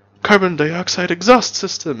 Carbon dioxide exhaust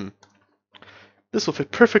system! This will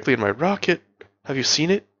fit perfectly in my rocket. Have you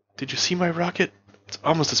seen it? Did you see my rocket? It's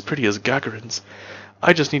almost as pretty as Gagarin's.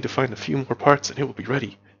 I just need to find a few more parts and it will be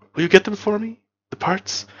ready. Will you get them for me? The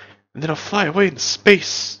parts? And then I'll fly away into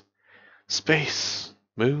space. Space.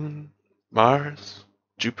 Moon. Mars.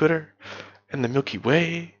 Jupiter. And the Milky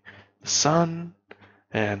Way. The sun.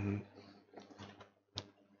 And...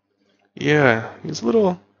 yeah, he's a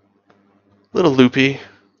little loopy.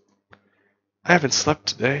 I haven't slept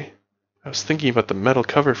today. I was thinking about the metal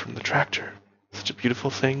cover from the tractor. Such a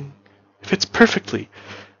beautiful thing. It fits perfectly.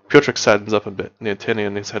 Piotrek saddens up a bit, and the antennae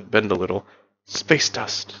on his head bend a little. Space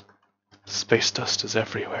dust. Space dust is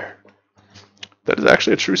everywhere. That is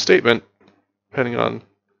actually a true statement, depending on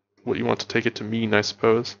what you want to take it to mean, I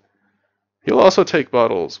suppose. He'll also take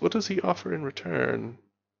bottles. What does he offer in return?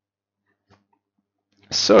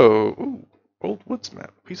 So, ooh, old woods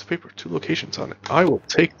map. A piece of paper, 2 locations on it. I will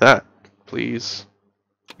take that, please.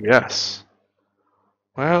 Yes.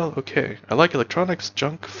 Well, okay. I like electronics,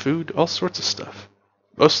 junk, food, all sorts of stuff.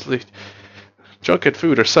 Mostly, junk and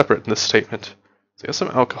food are separate in this statement. So he has some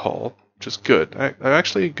alcohol, which is good. I'm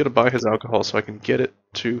actually going to buy his alcohol so I can get it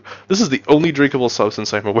to... This is the only drinkable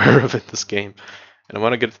substance I'm aware of in this game. And I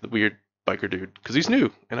want to get it to the weird biker dude, because he's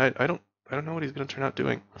new, and I don't know what he's going to turn out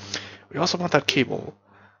doing. We also want that cable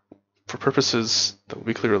for purposes that will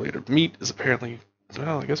be clear later. Meat is apparently...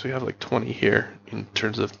 well, I guess we have like 20 here in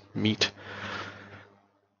terms of meat.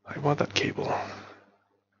 I want that cable.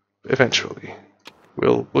 Eventually.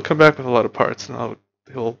 We'll come back with a lot of parts, and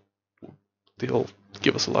he'll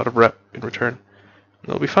give us a lot of rep in return. And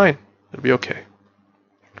it'll be fine. It'll be okay.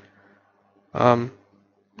 I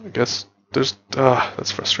guess there's...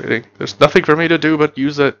 that's frustrating. There's nothing for me to do but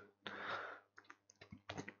use it.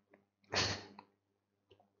 I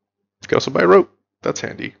can also buy rope. That's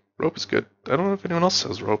handy. Rope is good. I don't know if anyone else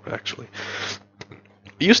sells rope, actually.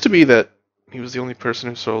 It used to be that he was the only person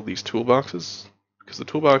who sold these toolboxes, because the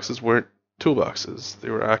toolboxes weren't toolboxes. They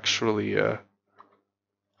were actually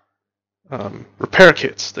repair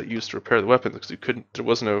kits that you used to repair the weapons, because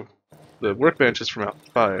the workbench is from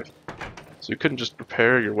Alpha 5, so you couldn't just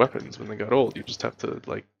repair your weapons when they got old. You just have to,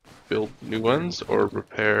 like, build new ones or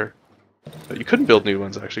repair You couldn't build new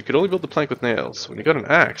ones, actually. You could only build the plank with nails. When you got an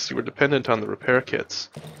axe, you were dependent on the repair kits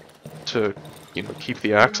to, you know, keep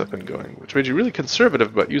the axe up and going, which made you really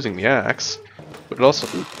conservative about using the axe, but it also...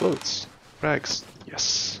 Ooh, floats. Rags.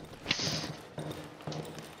 Yes.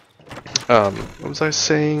 What was I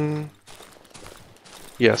saying?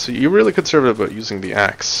 Yeah, so you're really conservative about using the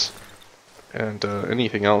axe and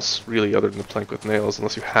anything else really other than the plank with nails,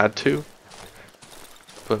 unless you had to.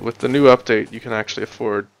 But with the new update, you can actually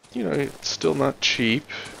afford, you know, it's still not cheap,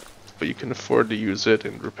 but you can afford to use it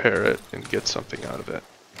and repair it and get something out of it.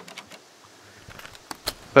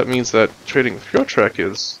 That means that trading with Piotrek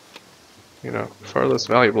is, you know, far less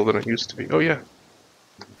valuable than it used to be. Oh yeah.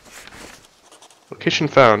 Location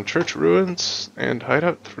found, church ruins and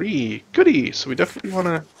hideout 3. Goody! So we definitely want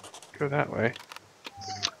to go that way.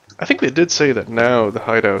 I think they did say that now the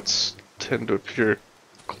hideouts tend to appear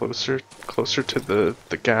closer to the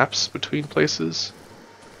gaps between places.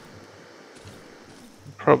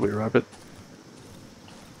 Probably rabbit.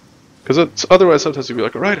 Because otherwise sometimes you'd be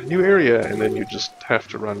like, alright, a new area, and then you just have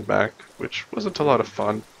to run back, which wasn't a lot of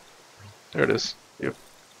fun. There it is. Yep.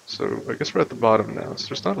 So I guess we're at the bottom now, so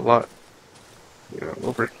there's not a lot, you know,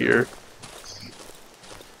 over here.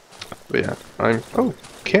 But yeah, oh,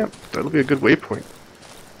 camp. That'll be a good waypoint.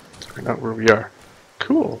 Find out where we are.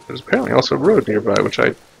 Cool. There's apparently also a road nearby, which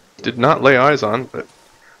I did not lay eyes on, but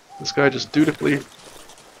this guy just dutifully...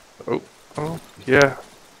 Oh, yeah.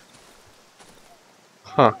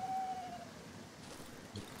 Huh.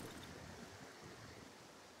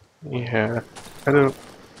 Yeah, I don't...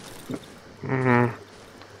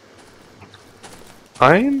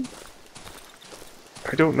 I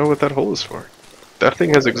don't know what that hole is for. That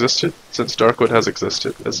thing has existed since Darkwood has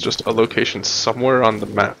existed. It's just a location somewhere on the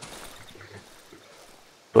map.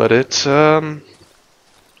 But it, I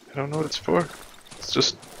don't know what it's for. It's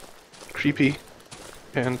just creepy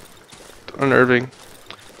and unnerving.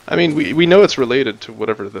 I mean, we know it's related to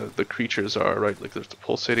whatever the creatures are, right? Like there's the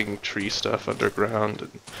pulsating tree stuff underground,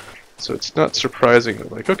 and so it's not surprising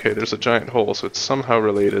that, like, okay, there's a giant hole, so it's somehow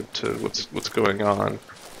related to what's going on.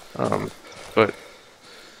 But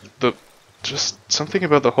just something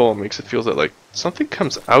about the hole makes it feel that like something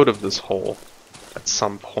comes out of this hole at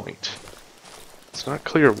some point. It's not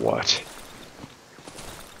clear what.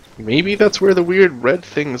 Maybe that's where the weird red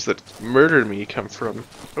things that murder me come from.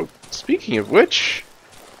 Oh, speaking of which,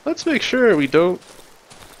 let's make sure we don't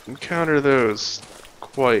encounter those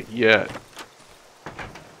quite yet.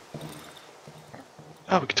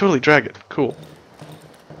 Oh, we can totally drag it. Cool.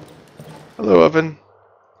 Hello, oven.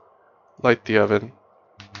 Light the oven.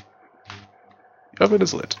 The oven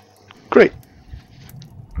is lit. Great.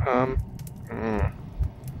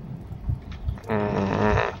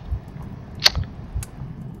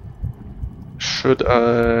 Should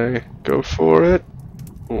I go for it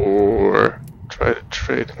or try to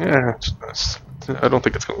trade? Yeah, I don't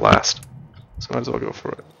think it's gonna last, so might as well go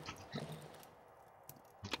for it.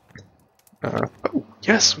 Oh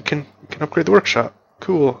yes, we can upgrade the workshop.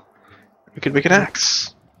 Cool. We can make an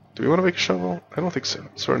axe. Do we want to make a shovel? I don't think so.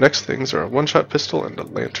 So our next things are a one-shot pistol and a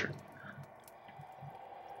lantern.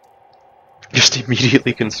 Just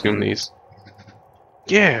immediately consume these.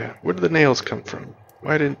 Yeah, where did the nails come from?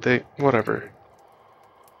 Why didn't they? Whatever.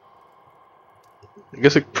 I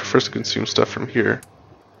guess it prefers to consume stuff from here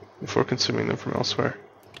before consuming them from elsewhere.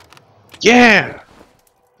 Yeah!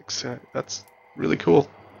 That's really cool.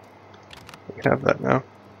 We have that now.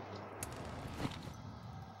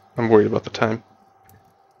 I'm worried about the time.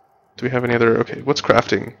 Do we have any other... Okay, what's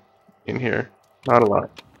crafting in here? Not a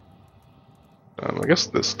lot. I guess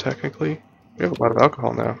this, technically. We have a lot of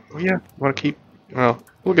alcohol now. Oh yeah, want to keep... Well,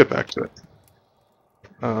 we'll get back to it.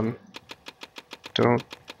 Don't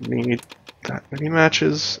need that many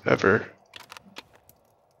matches, ever.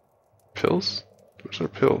 Pills? Which are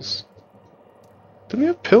pills? Didn't we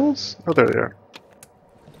have pills? Oh, there they are.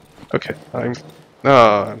 Okay,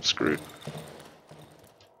 I'm screwed.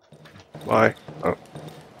 Why? Oh.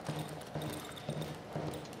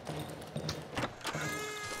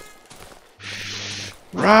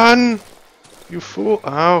 Run! You fool!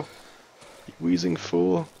 Ow! You wheezing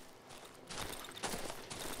fool.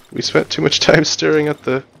 We spent too much time staring at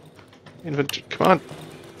the inventory. Come on!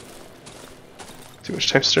 Too much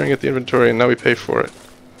time staring at the inventory and now we pay for it.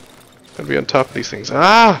 Gotta be on top of these things.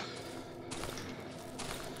 Ah!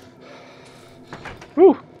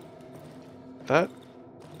 Whew! That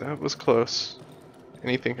was close.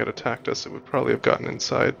 Anything had attacked us, it would probably have gotten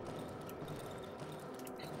inside.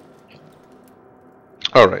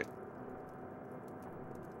 Alright.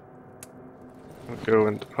 I'll go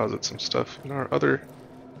and deposit some stuff in our other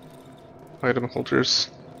item holders.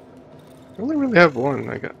 I only really have one.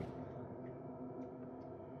 I got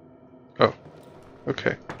Oh,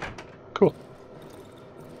 okay. Cool.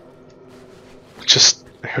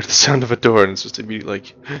 I heard the sound of a door and it's just immediately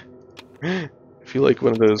like... I feel like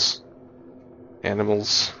one of those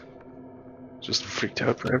animals just freaked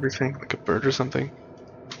out by everything, like a bird or something.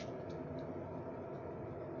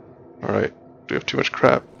 Alright, do we have too much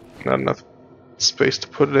crap? Not enough space to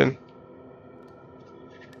put it in.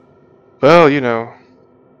 Well, you know,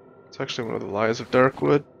 it's actually one of the lies of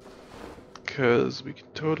Darkwood, because we can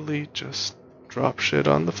totally just drop shit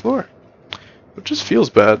on the floor. It just feels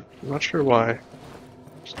bad. I'm not sure why. It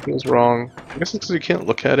just feels wrong. I guess it's because you can't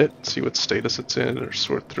look at it, see what status it's in, or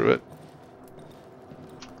sort through it.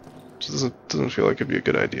 It just doesn't feel like it'd be a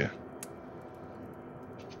good idea.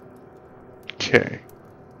 Okay,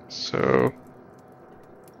 so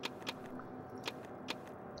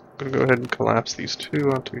I'm gonna go ahead and collapse these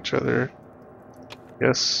two onto each other.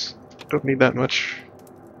 Yes, don't need that much.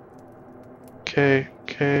 Okay,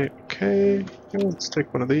 okay, okay. Let's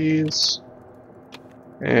take one of these.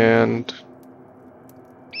 And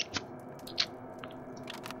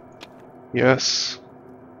yes.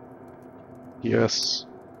 Yes.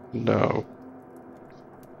 No.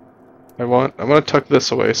 I want to tuck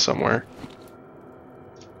this away somewhere.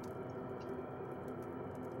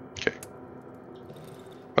 Okay.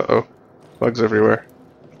 Uh-oh. Bugs everywhere.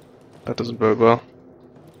 That doesn't bode well.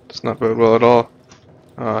 Does not bode well at all.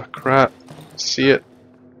 Ah, crap. See it.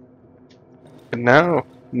 And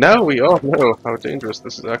now we all know how dangerous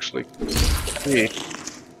this is actually. Hey.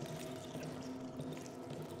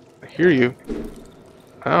 I hear you.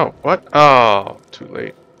 Oh, what? Oh, too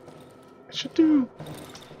late. I should do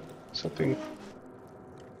something.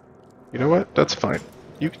 You know what? That's fine.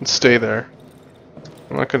 You can stay there.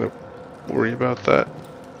 I'm not gonna worry about that.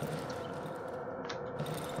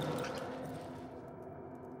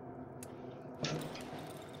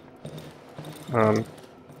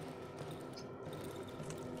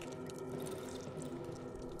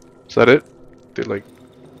 Is that it?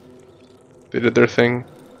 They did their thing.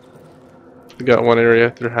 They got one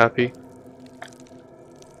area, they're happy.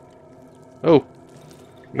 Oh!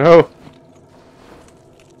 No!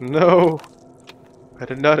 No! I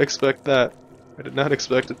did not expect that. I did not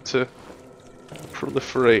expect it to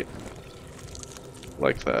proliferate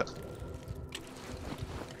like that.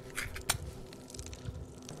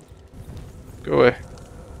 Go away.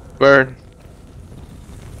 Burn!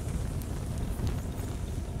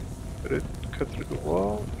 Did it cut through the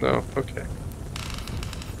wall? No, okay.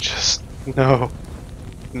 Just... no.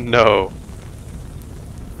 No.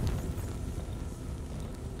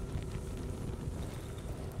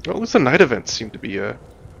 Well, at least the night events seem to be, they're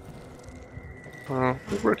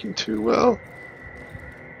working too well.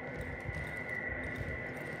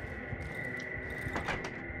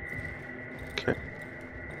 Okay.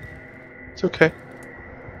 It's okay.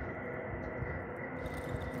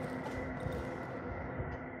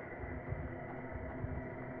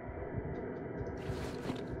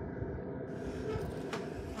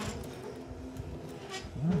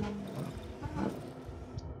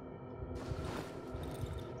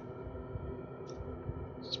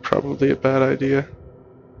 It's probably a bad idea.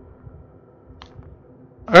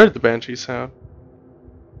 I heard the banshee sound.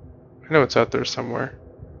 I know it's out there somewhere.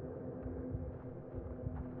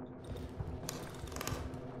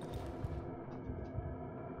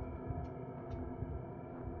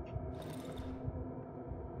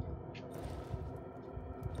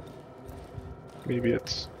 Maybe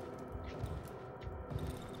it's...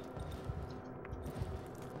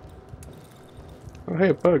 oh hey,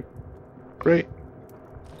 a bug. Great.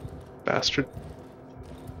 Bastard.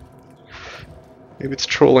 Maybe it's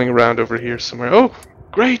trolling around over here somewhere. Oh!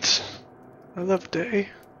 Great! I love day.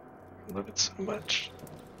 I love it so much.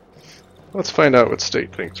 Let's find out what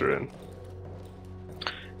state things are in.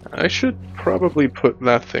 I should probably put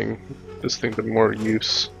this thing to more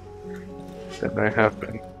use than I have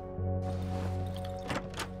been.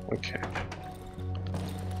 Okay.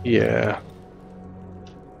 Yeah.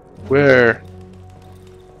 We're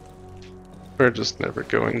just never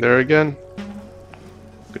going there again.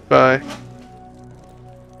 Goodbye.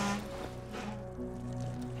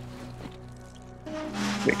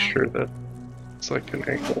 Make sure that it's like an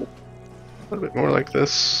angle a little bit more like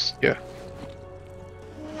this. Yeah.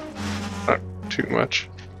 Not too much.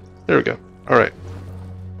 There we go. Alright.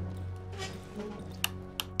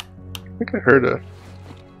 I think I heard a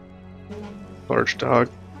large dog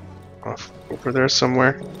off over there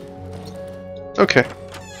somewhere. Okay.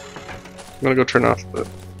 I'm gonna go turn off the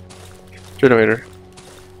generator.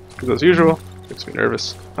 Because as usual, it makes me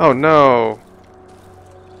nervous. Oh no!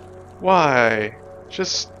 Why?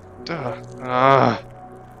 Just...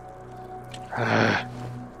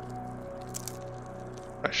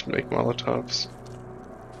 should make Molotovs.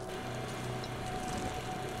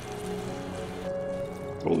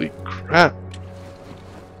 Holy crap!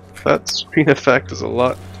 That screen effect is a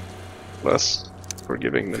lot less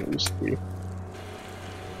forgiving than it used to be.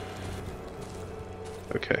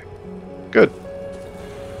 Okay, good.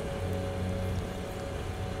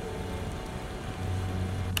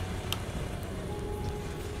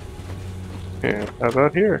 And how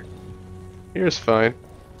about here? Here's fine.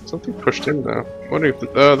 Something pushed in though. I'm wondering if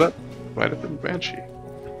that might have been Banshee,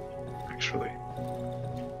 actually.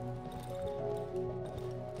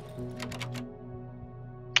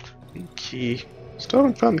 Key. Still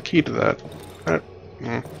haven't found the key to that.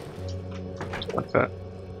 Like that.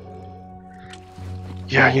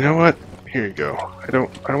 Yeah, you know what? Here you go. I don't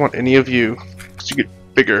want any of you, because you get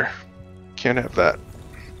bigger. Can't have that.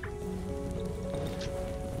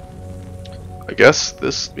 I guess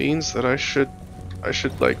this means that I should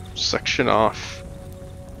like section off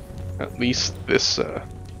at least this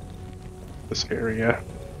this area.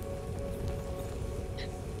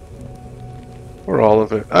 Or all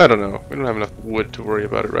of it. I don't know. We don't have enough wood to worry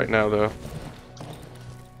about it right now, though.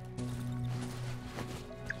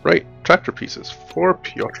 Right, tractor pieces for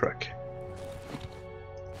Piotrek.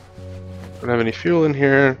 Don't have any fuel in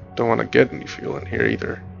here. Don't want to get any fuel in here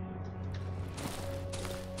either.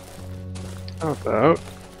 How about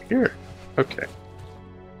here? Okay.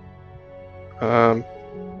 You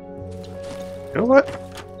know what?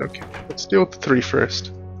 Okay, let's deal with the 3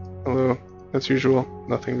 first. Although, as usual,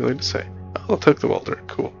 nothing really to say. I'll take the welder.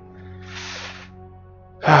 Cool.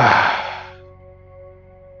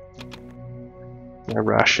 My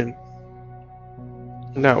ration.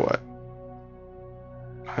 Now what?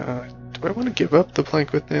 Do I want to give up the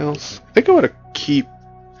plank with nails? I think I want to keep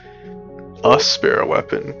a spare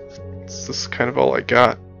weapon. This is kind of all I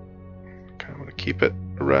got. Kind of want to keep it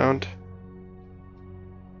around.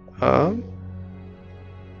 I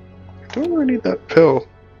don't really need that pill.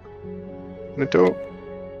 And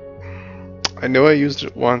I know I used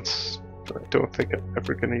it once, but I don't think I'm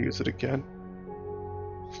ever going to use it again.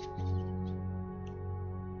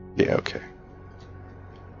 Yeah, okay.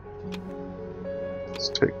 Let's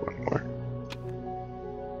take one more.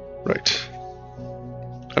 Right.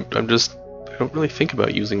 I don't really think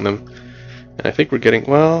about using them. And I think we're getting,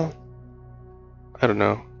 well, I don't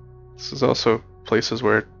know. This is also places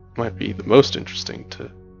where it might be the most interesting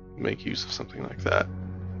to make use of something like that.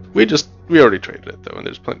 We already traded it though, and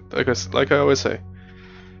there's plenty, like I always say,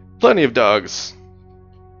 plenty of dogs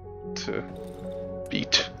to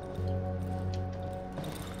beat.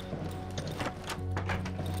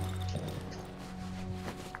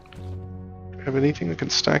 Do we have anything that can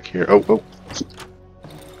stack here? Oh!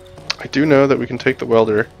 I do know that we can take the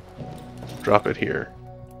welder, drop it here.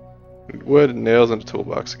 Wood and nails in the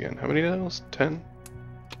toolbox again. How many nails? 10?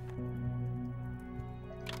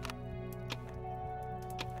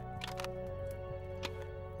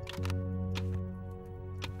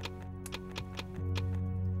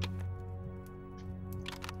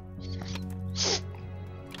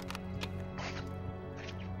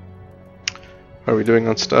 How are we doing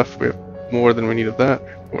on stuff? We have more than we need of that.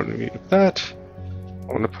 More than we need of that. I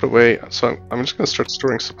want to put away, so I'm just going to start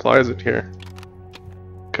storing supplies in here.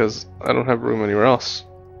 Because I don't have room anywhere else.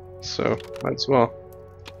 So, might as well.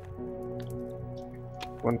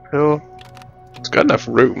 One pill. It's got enough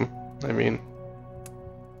room. I mean,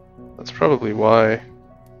 that's probably why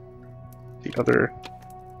the other...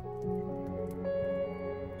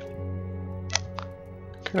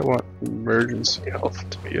 I kind of want emergency health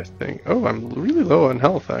to be a thing. Oh, I'm really low on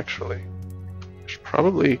health, actually. I should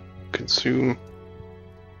probably consume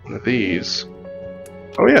one of these.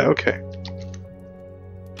 Oh yeah, okay.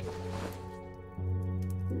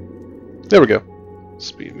 There we go.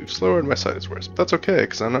 Speed moves slower and my sight is worse. But that's okay,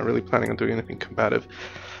 because I'm not really planning on doing anything combative.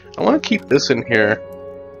 I want to keep this in here,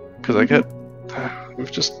 because I get... we've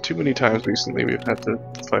just too many times recently we've had to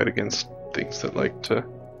fight against things that like to...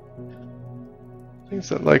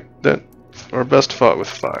 that are best fought with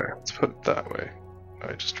fire. Let's put it that way.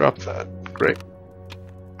 I just dropped that. Great.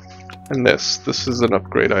 And this is an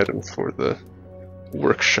upgrade item for the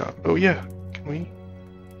workshop. Oh yeah, can we...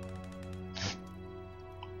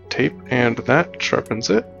 tape, and that sharpens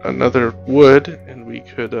it. Another wood, and we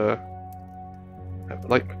could have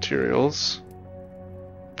light materials.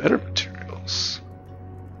 Better materials.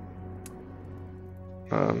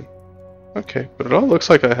 Okay, but it all looks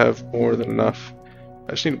like I have more than enough.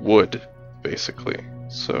 I just need wood, basically.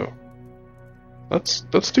 So let's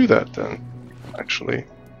do that then. Actually,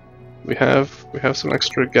 we have some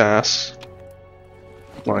extra gas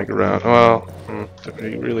lying around. Well, do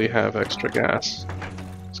we really have extra gas?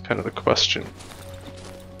 It's kind of the question.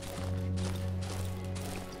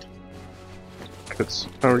 Because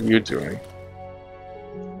how are you doing?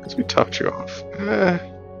 Because we topped you off.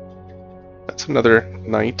 That's another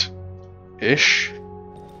night-ish.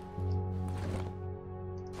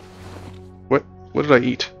 What did I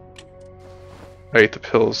eat? I ate the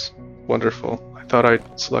pills. Wonderful. I thought I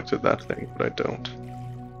selected that thing, but I don't.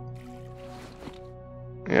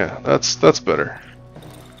 Yeah, that's better.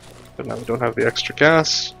 But now we don't have the extra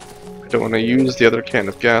gas. I don't want to use the other can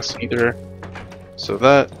of gas either. So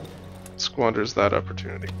that squanders that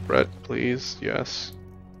opportunity. Bread, please. Yes.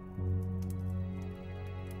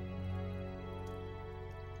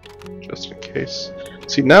 Just in case.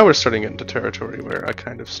 See, now we're starting into territory where I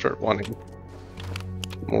kind of start wanting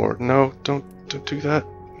more. No, don't do that.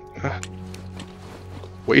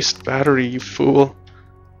 Waste battery, you fool.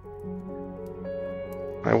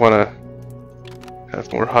 I want to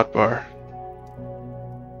have more hot bar.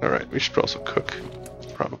 Alright, we should also cook.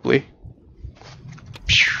 Probably.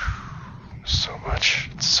 Phew, so much.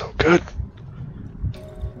 It's so good.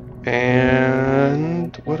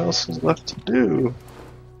 And what else is left to do?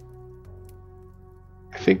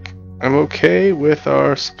 I think I'm okay with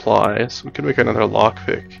our supplies. We could make another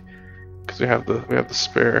lockpick because we have the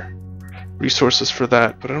spare resources for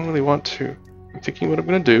that, but I don't really want to. I'm thinking what I'm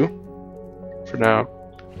gonna do for now.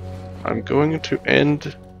 I'm going to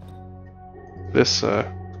end this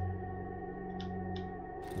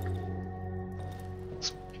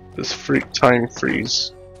time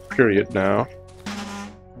freeze period now,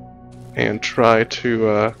 and try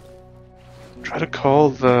to call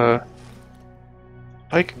the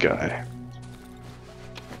bike guy.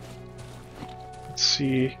 Let's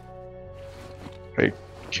see.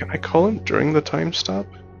 Can I call him during the time stop?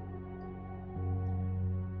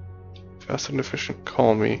 Fast and efficient,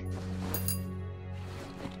 call me.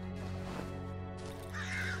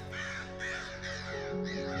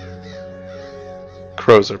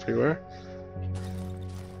 Crows everywhere.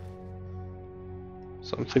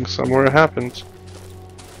 Something somewhere happened.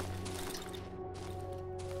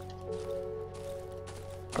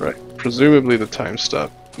 Alright, presumably the time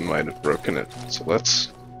stop might have broken it, so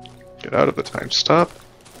let's get out of the time stop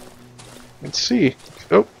and see.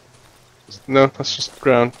 Oh! No, that's just the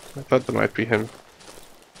ground. I thought that might be him.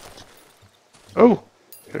 Oh!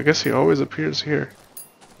 I guess he always appears here.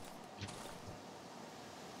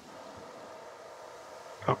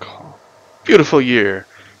 Alcohol. Beautiful year!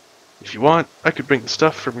 If you want, I could bring the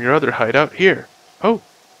stuff from your other hideout here. Oh!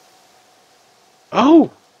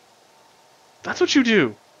 Oh! That's what you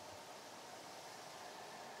do!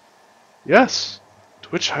 Yes! To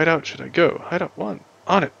which hideout should I go? Hideout 1.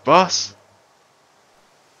 On it, boss!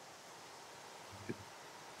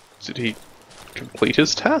 Did he complete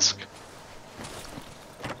his task?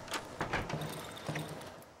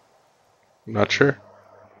 I'm not sure.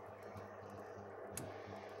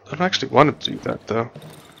 I don't actually want to do that, though.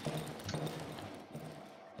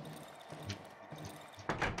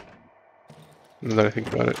 Now that I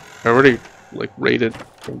think about it, I already, like, raided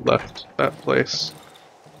and left that place.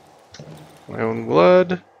 My own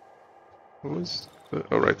blood. What was the...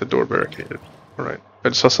 Oh, right, the door barricaded. Alright. I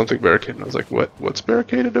just saw something barricaded and I was like, what's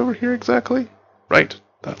barricaded over here exactly? Right,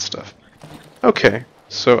 that stuff. Okay,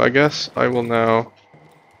 so I guess I will now...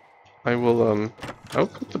 I'll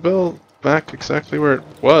put the bell back exactly where it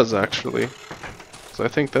was, actually. Because I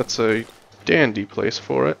think that's a dandy place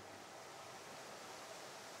for it.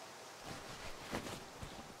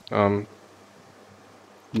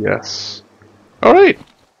 Yes. Alright!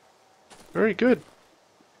 Very good.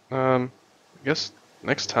 I guess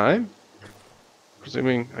next time?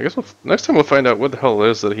 Presuming, I guess next time we'll find out what the hell it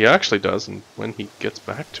is that he actually does and when he gets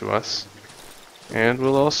back to us. And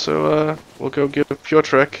we'll also, we'll go give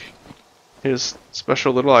Piotrek his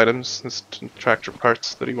special little items, his tractor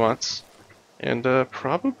parts that he wants. And,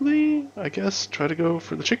 probably, I guess, try to go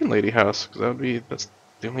for the chicken lady house, because that's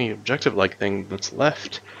the only objective-like thing that's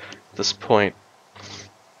left at this point.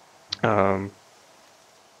 Alright.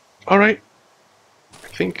 I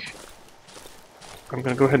think I'm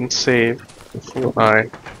gonna go ahead and save before I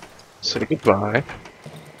say goodbye,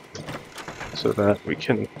 so that we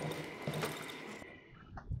can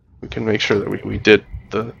make sure that we did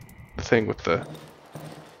the thing with the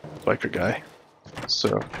biker guy.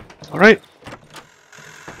 So, alright.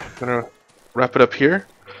 I'm gonna wrap it up here.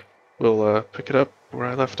 We'll pick it up where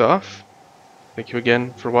I left off. Thank you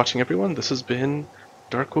again for watching, everyone. This has been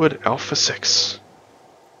Darkwood Alpha 6.